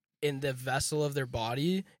in the vessel of their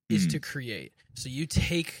body is to create. So you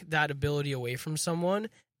take that ability away from someone,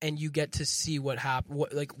 and you get to see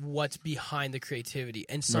what's behind the creativity.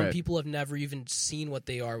 And some Right. people have never even seen what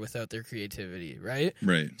they are without their creativity, right?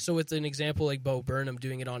 Right. So with an example like Bo Burnham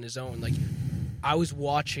doing it on his own, like I was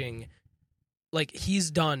watching, like he's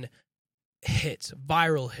done hits,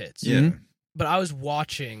 viral hits. Yeah. But I was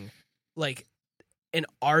watching like an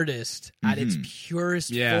artist at its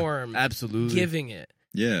purest form absolutely. giving it.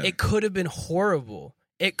 Yeah. It could have been horrible.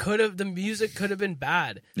 The music could have been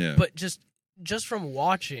bad. Yeah. But just from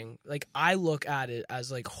watching, like I look at it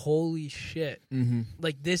as like, holy shit. Mm-hmm.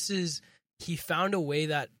 Like he found a way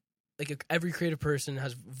that like every creative person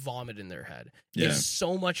has vomit in their head. Yeah. There's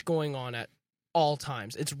so much going on at all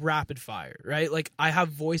times. It's rapid fire, right? Like I have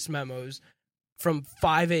voice memos from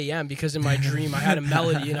 5 a.m. because in my dream I had a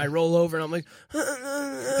melody and I roll over and I'm like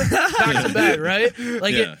back to bed, right?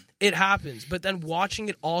 Like Yeah. it happens. But then watching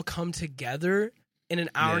it all come together in an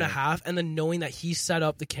hour and a half, and then knowing that he set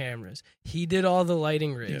up the cameras, he did all the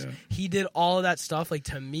lighting rigs, he did all of that stuff, like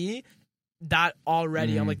to me, that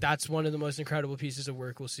already I'm like, that's one of the most incredible pieces of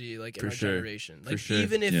work we'll see like in our generation. Like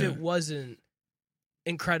even if it wasn't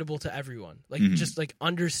incredible to everyone, like just like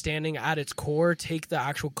understanding at its core, take the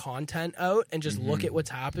actual content out and just look at what's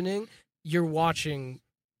happening, you're watching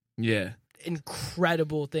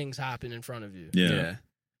incredible things happen in front of you. Yeah.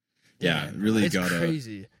 Yeah, really it's gotta.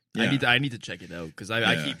 crazy. Yeah. I need to check it out because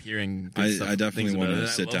I keep hearing. Good stuff, I definitely things want about to it.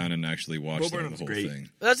 sit down and actually watch the whole great. thing.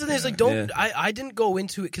 That's the thing. Is like, Yeah. I didn't go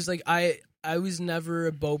into it because like I was never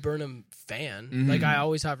a Bo Burnham fan. Like I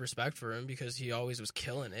always have respect for him because he always was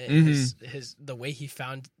killing it. His the way he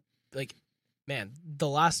found, like, man, the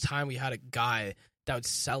last time we had a guy that would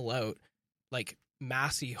sell out like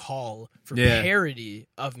Massey Hall for parody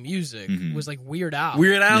of music was like Weird Al.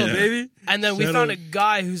 Weird Al, baby. And then we found a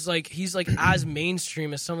guy who's like, he's like as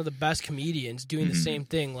mainstream as some of the best comedians doing the same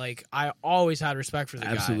thing. Like, I always had respect for the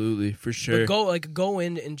guy. Absolutely, for sure. But go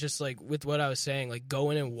in and just like with what I was saying, like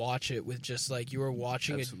go in and watch it with just like you were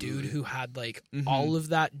watching a dude who had like all of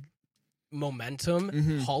that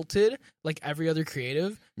momentum halted, like every other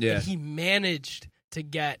creative. Yeah. And he managed to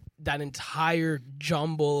get that entire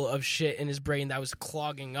jumble of shit in his brain that was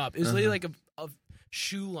clogging up. It was literally like a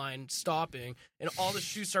shoe line stopping, and all the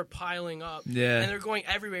shoes start piling up. Yeah. And they're going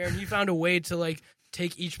everywhere, and he found a way to like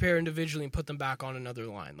take each pair individually and put them back on another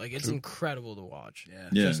line. Like, it's incredible to watch. Yeah.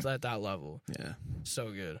 Just at that level. Yeah.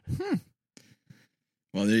 So good.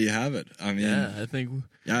 Well, there you have it. I mean, I think.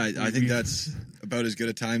 I think that's about as good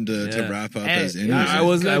a time to wrap up as any. I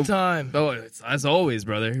was good time. Oh, it's, as always,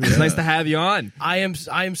 brother. It was nice to have you on. I am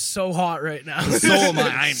so hot right now. So am I.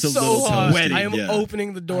 I'm So so hot. sweaty. I am Yeah.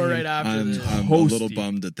 opening the door right after this. I'm a Hosty. little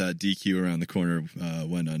bummed that DQ around the corner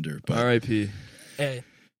went under. But R.I.P. Hey,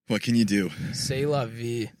 what can you do? c'est la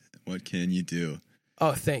vie. What can you do?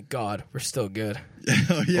 Oh, thank God, we're still good.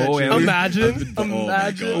 Oh yeah. Oh, yeah. true. Imagine, Oh, my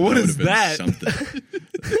imagine. God, What that is would've been that? Something.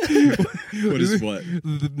 What is what?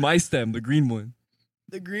 My stem, the green one,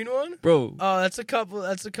 The green one? bro. Oh, that's a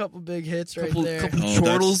couple big hits right there. Couple Oh,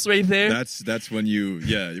 chortles right there. That's when you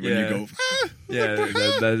you go. Yeah,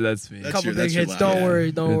 that's me. That's Couple your- big that's your hits. laugh. Don't Yeah.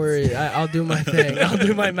 worry, don't worry. I'll do my thing. I'll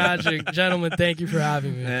do my magic. Gentlemen, thank you for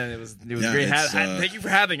having me. Man, it was Yeah, great. it's, Thank you for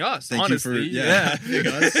having us. Thank honestly, you for having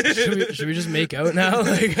us. Should we just make out now?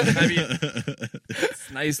 Like, I mean,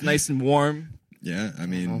 it's nice and warm. Yeah, I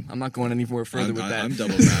mean, I'm not going any more further with that. I'm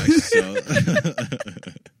double maxed. So,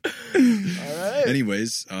 all right.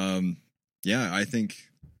 anyways, yeah, I think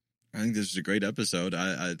this is a great episode.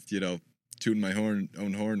 I tooting my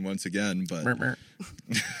own horn once again, but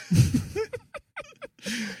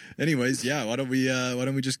anyways, yeah. Why don't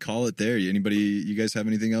we just call it there? You guys have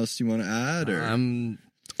anything else you want to add? Or I'm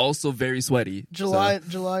also very sweaty. July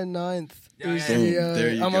 9th. Is Boom, the,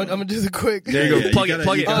 there you I'm go. gonna do the quick. There you go. Plug it.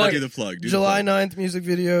 You gotta do the plug. Do the July plug. 9th music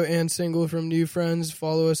video and single from New Friends.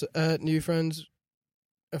 Follow us at New Friends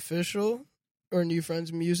Official or New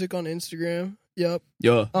Friends Music on Instagram. Yep.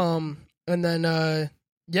 Yeah. And then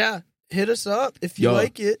hit us up if you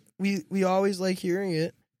like it. We always like hearing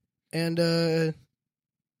it. And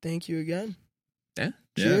thank you again. Yeah.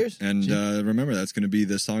 Cheers. Yeah. And remember, that's going to be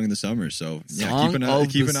the song of the summer. So Song keep an of eye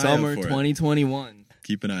the summer out for it. 2021.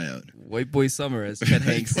 Keep an eye out. White Boy Summer, as Chet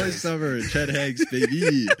Hanks White Boy says. Summer, Chet Hanks,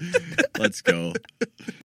 baby. Let's go.